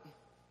about it.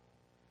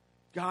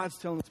 God's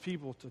telling his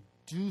people to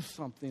do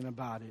something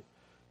about it.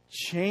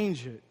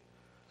 Change it.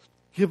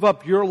 Give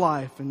up your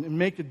life and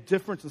make a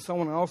difference in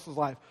someone else's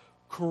life.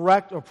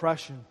 Correct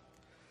oppression.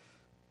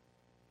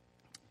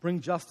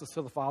 Bring justice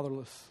to the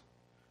fatherless.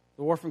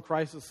 The orphan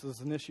crisis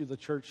is an issue the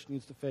church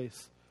needs to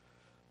face.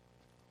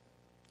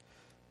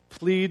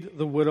 Plead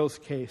the widow's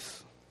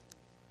case.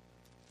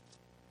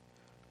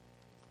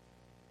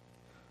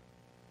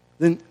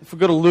 Then, if we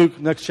go to Luke,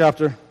 next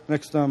chapter,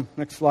 next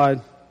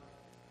slide.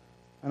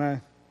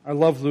 And I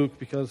love Luke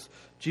because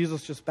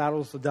Jesus just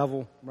battles the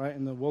devil, right,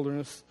 in the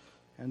wilderness.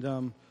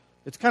 And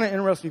it's kind of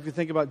interesting if you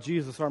think about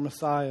Jesus, our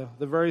Messiah,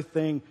 the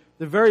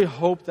very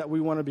hope that we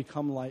want to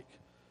become like,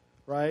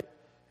 right?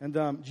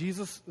 And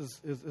Jesus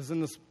is in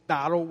this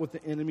battle with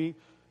the enemy.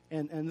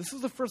 And this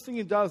is the first thing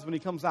he does when he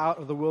comes out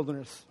of the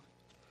wilderness.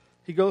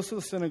 He goes to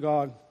the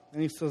synagogue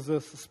and he says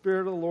this, "The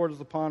Spirit of the Lord is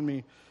upon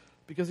me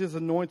because he has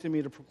anointed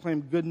me to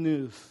proclaim good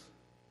news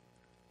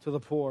to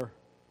the poor."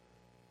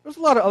 There's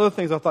a lot of other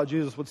things I thought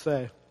Jesus would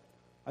say.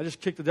 I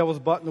just kicked the devil's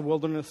butt in the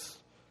wilderness.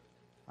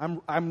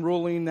 I'm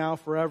ruling now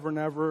forever and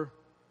ever.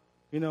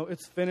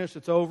 It's finished,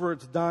 it's over,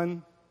 it's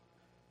done.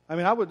 I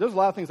mean, there's a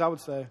lot of things I would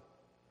say.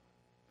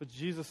 But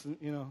Jesus,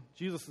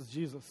 Jesus is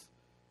Jesus.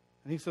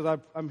 And he says,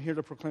 I'm here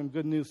to proclaim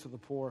good news to the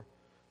poor.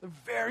 The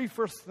very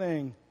first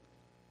thing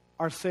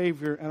our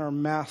Savior and our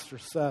Master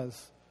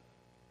says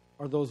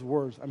are those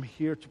words. I'm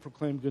here to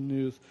proclaim good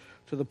news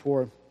to the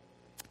poor.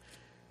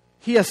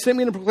 He has sent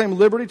me to proclaim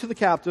liberty to the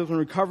captives and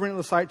recovering of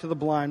the sight to the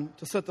blind,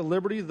 to set the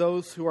liberty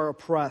those who are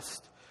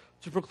oppressed,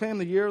 to proclaim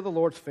the year of the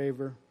Lord's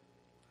favor.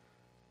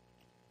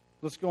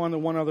 Let's go on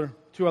to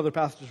two other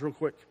passages real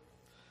quick.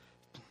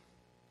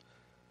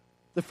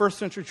 The first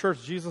century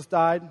church, Jesus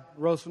died,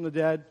 rose from the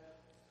dead,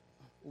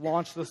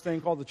 launched this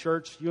thing called the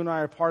church. You and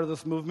I are part of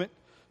this movement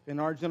in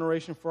our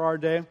generation for our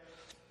day.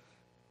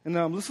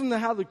 And listen to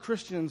how the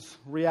Christians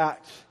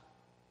react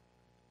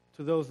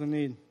to those in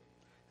need.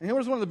 And here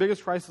was one of the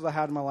biggest crises I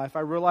had in my life.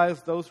 I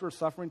realized those who are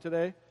suffering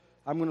today,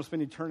 I'm going to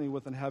spend eternity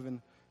with in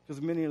heaven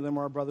because many of them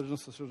are our brothers and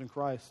sisters in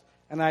Christ.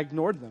 And I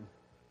ignored them.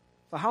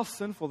 So how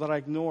sinful that I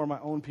ignore my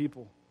own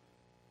people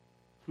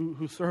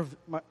who serve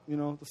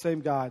the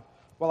same God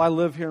while I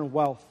live here in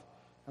wealth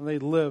and they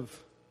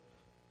live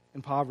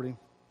in poverty.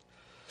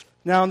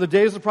 Now, in the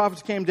days the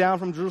prophets came down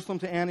from Jerusalem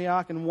to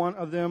Antioch, and one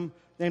of them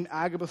named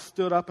Agabus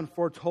stood up and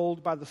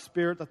foretold by the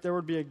Spirit that there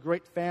would be a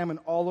great famine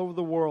all over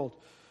the world.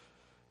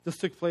 This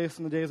took place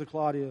in the days of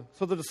Claudia.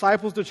 So the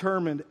disciples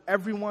determined,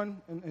 everyone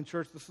in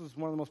church, this is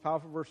one of the most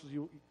powerful verses,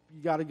 you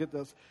got to get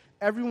this.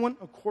 Everyone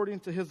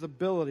according to his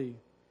ability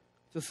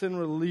to send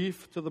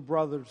relief to the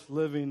brothers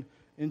living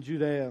in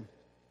Judea.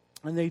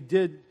 And they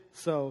did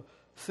so,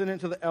 sent it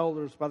to the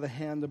elders by the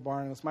hand of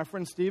Barnabas. My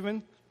friend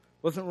Stephen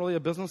wasn't really a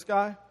business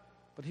guy,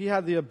 but he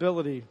had the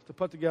ability to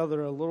put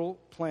together a little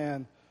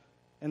plan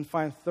and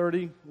find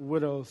 30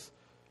 widows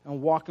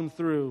and walk them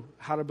through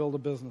how to build a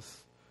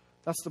business.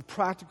 That's the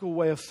practical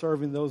way of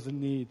serving those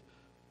in need.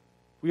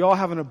 We all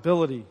have an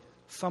ability,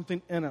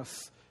 something in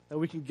us that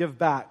we can give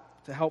back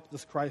to help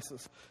this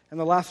crisis. And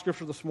the last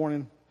scripture this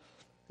morning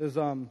is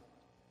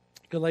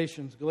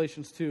Galatians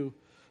 2:9.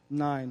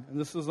 And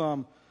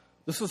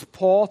this is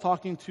Paul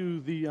talking to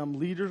the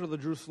leaders of the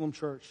Jerusalem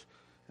church.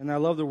 And I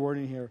love the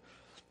wording here.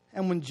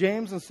 And when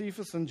James and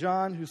Cephas and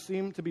John, who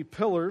seemed to be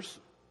pillars,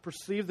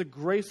 perceived the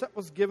grace that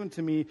was given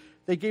to me,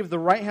 they gave the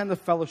right hand of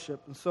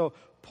fellowship. And so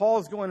Paul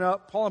and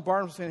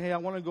Barnabas are saying, hey, I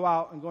want to go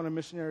out and go on a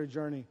missionary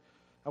journey.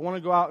 I want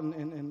to go out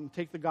and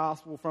take the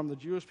gospel from the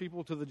Jewish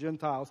people to the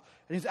Gentiles.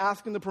 And he's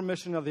asking the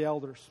permission of the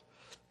elders.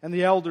 And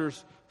the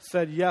elders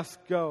said, yes,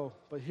 go.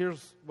 But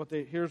here's what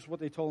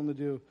they told him to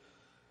do.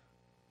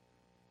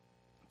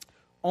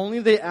 Only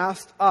they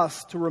asked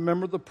us to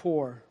remember the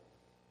poor.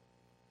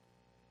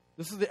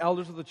 This is the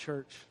elders of the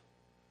church.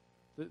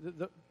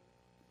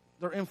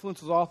 Their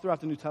influence is all throughout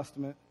the New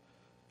Testament.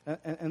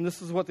 And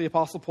this is what the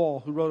Apostle Paul,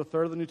 who wrote a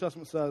third of the New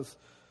Testament, says.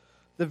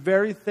 The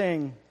very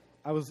thing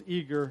I was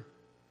eager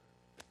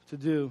to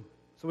do.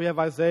 So we have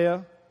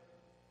Isaiah,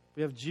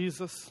 we have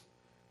Jesus,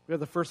 we have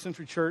the first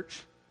century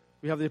church,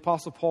 we have the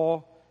Apostle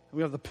Paul, and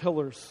we have the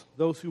pillars,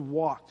 those who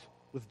walked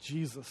with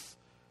Jesus.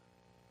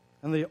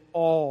 And they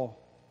all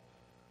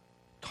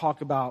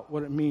talk about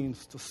what it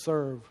means to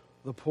serve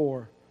the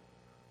poor.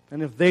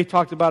 And if they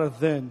talked about it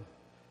then,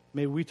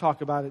 may we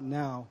talk about it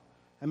now.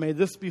 And may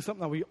this be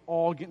something that we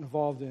all get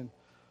involved in.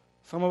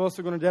 Some of us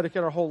are going to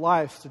dedicate our whole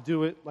lives to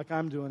do it like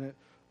I'm doing it.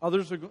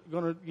 Others are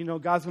going to,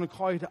 God's going to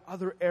call you to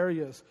other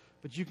areas.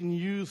 But you can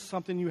use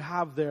something you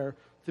have there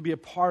to be a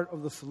part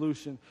of the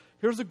solution.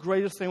 Here's the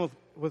greatest thing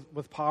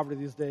with poverty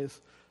these days.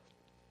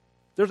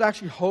 There's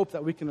actually hope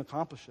that we can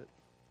accomplish it.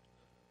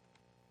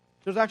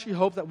 There's actually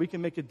hope that we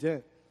can make a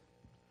dent.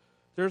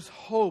 There's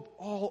hope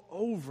all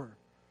over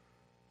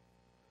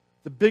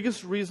The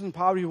biggest reason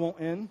poverty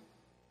won't end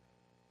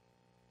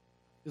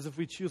is if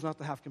we choose not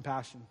to have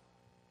compassion.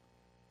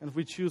 And if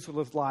we choose to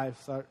live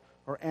lives that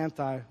are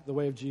anti the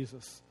way of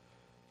Jesus.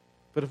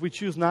 But if we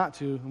choose not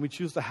to, and we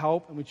choose to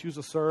help, and we choose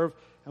to serve,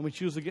 and we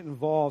choose to get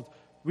involved,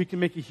 we can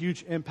make a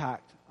huge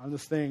impact on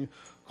this thing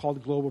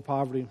called global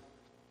poverty.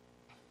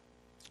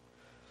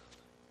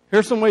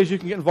 Here's some ways you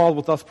can get involved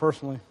with us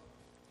personally.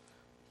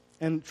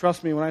 And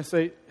trust me, when I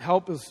say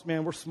help is,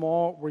 man, we're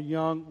small, we're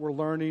young, we're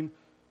learning,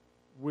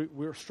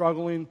 we're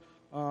struggling,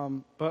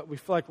 but we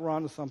feel like we're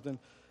onto something.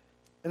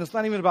 And it's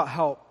not even about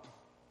help.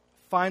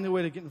 Find a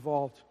way to get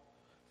involved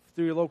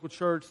through your local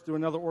church, through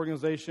another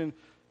organization.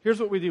 Here's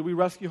what we do. We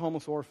rescue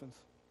homeless orphans.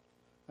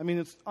 I mean,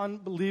 it's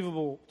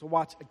unbelievable to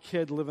watch a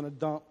kid live in a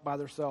dump by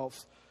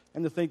themselves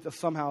and to think that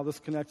somehow this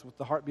connects with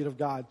the heartbeat of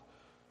God.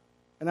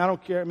 And I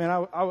don't care, man,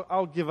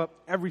 I'll give up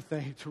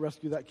everything to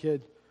rescue that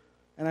kid.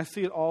 And I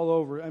see it all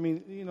over. I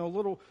mean, you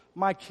know,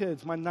 my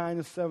kids, my 9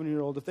 and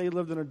 7-year-old, if they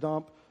lived in a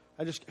dump,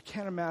 I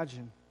can't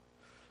imagine.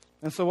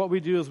 And so what we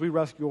do is we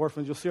rescue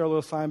orphans. You'll see our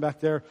little sign back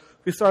there.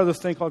 We started this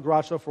thing called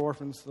Garage Sale for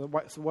Orphans. The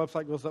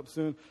website goes up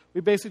soon.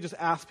 We basically just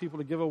ask people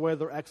to give away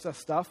their excess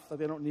stuff that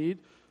they don't need,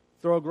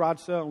 throw a garage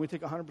sale, and we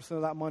take 100%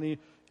 of that money,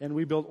 and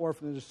we build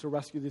orphanages to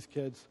rescue these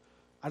kids.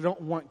 I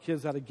don't want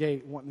kids at a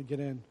gate wanting to get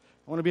in.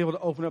 I want to be able to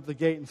open up the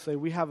gate and say,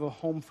 we have a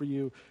home for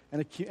you.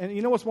 And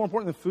you know what's more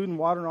important than food and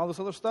water and all this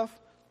other stuff?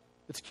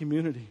 It's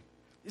community.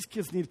 These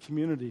kids need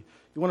community.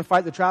 You want to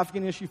fight the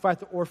trafficking issue, fight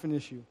the orphan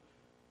issue.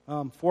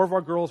 4 of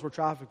our girls were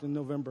trafficked in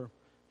November.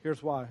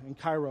 Here's why. In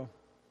Cairo.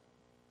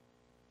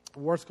 The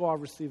worst call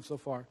I've received so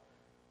far.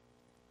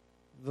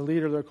 The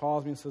leader there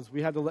calls me and says,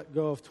 we had to let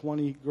go of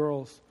 20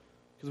 girls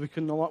because we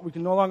can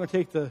no longer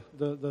take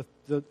the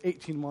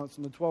 18 months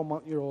and the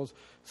 12-month-year-olds.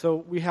 So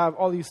we have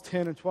all these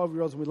 10 and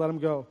 12-year-olds, and we let them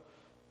go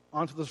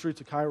onto the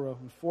streets of Cairo.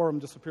 And 4 of them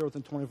disappear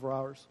within 24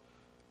 hours.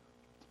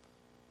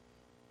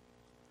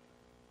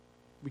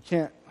 We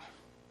can't.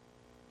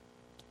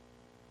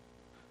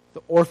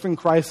 The orphan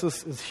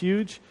crisis is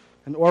huge,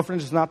 and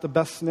orphanage is not the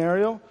best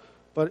scenario,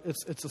 but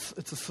it's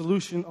a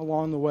solution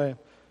along the way.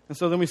 And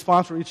so then we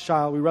sponsor each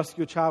child. We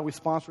rescue a child. We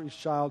sponsor each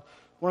child.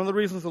 One of the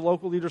reasons the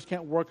local leaders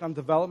can't work on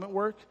development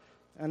work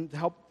and to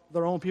help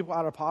their own people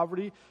out of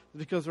poverty is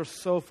because they're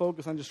so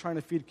focused on just trying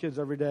to feed kids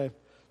every day.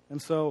 And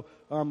so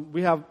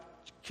we have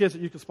kids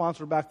that you can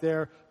sponsor back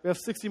there. We have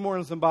 60 more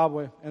in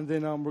Zimbabwe, and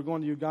then we're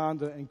going to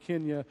Uganda and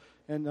Kenya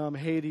and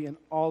Haiti and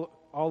all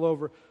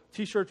over.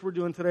 T-shirts we're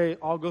doing today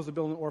all goes to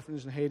building an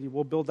orphanage in Haiti.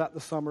 We'll build that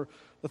this summer.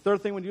 The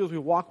third thing we do is we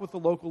walk with the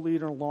local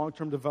leader in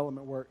long-term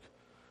development work.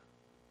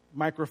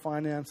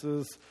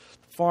 Microfinances,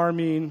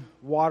 farming,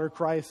 water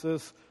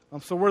crisis.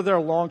 So we're there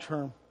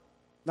long-term.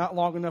 Not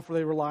long enough where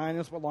they rely on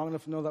us, but long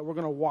enough to know that we're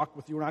going to walk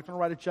with you. We're not going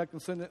to write a check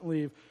and send it and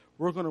leave.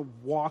 We're going to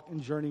walk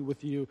and journey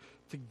with you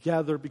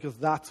together because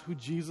that's who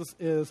Jesus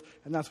is,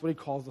 and that's what he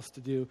calls us to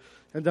do.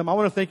 And I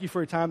want to thank you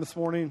for your time this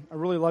morning. I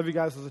really love you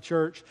guys as a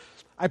church.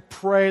 I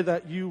pray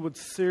that you would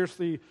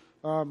seriously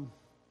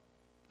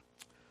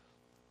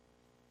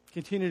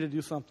continue to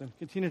do something,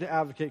 continue to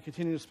advocate,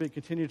 continue to speak,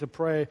 continue to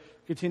pray,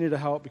 continue to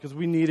help because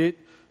we need it.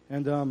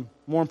 And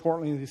more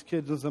importantly, these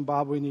kids in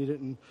Zimbabwe need it,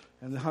 and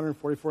the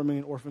 144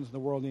 million orphans in the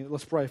world need it.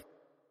 Let's pray.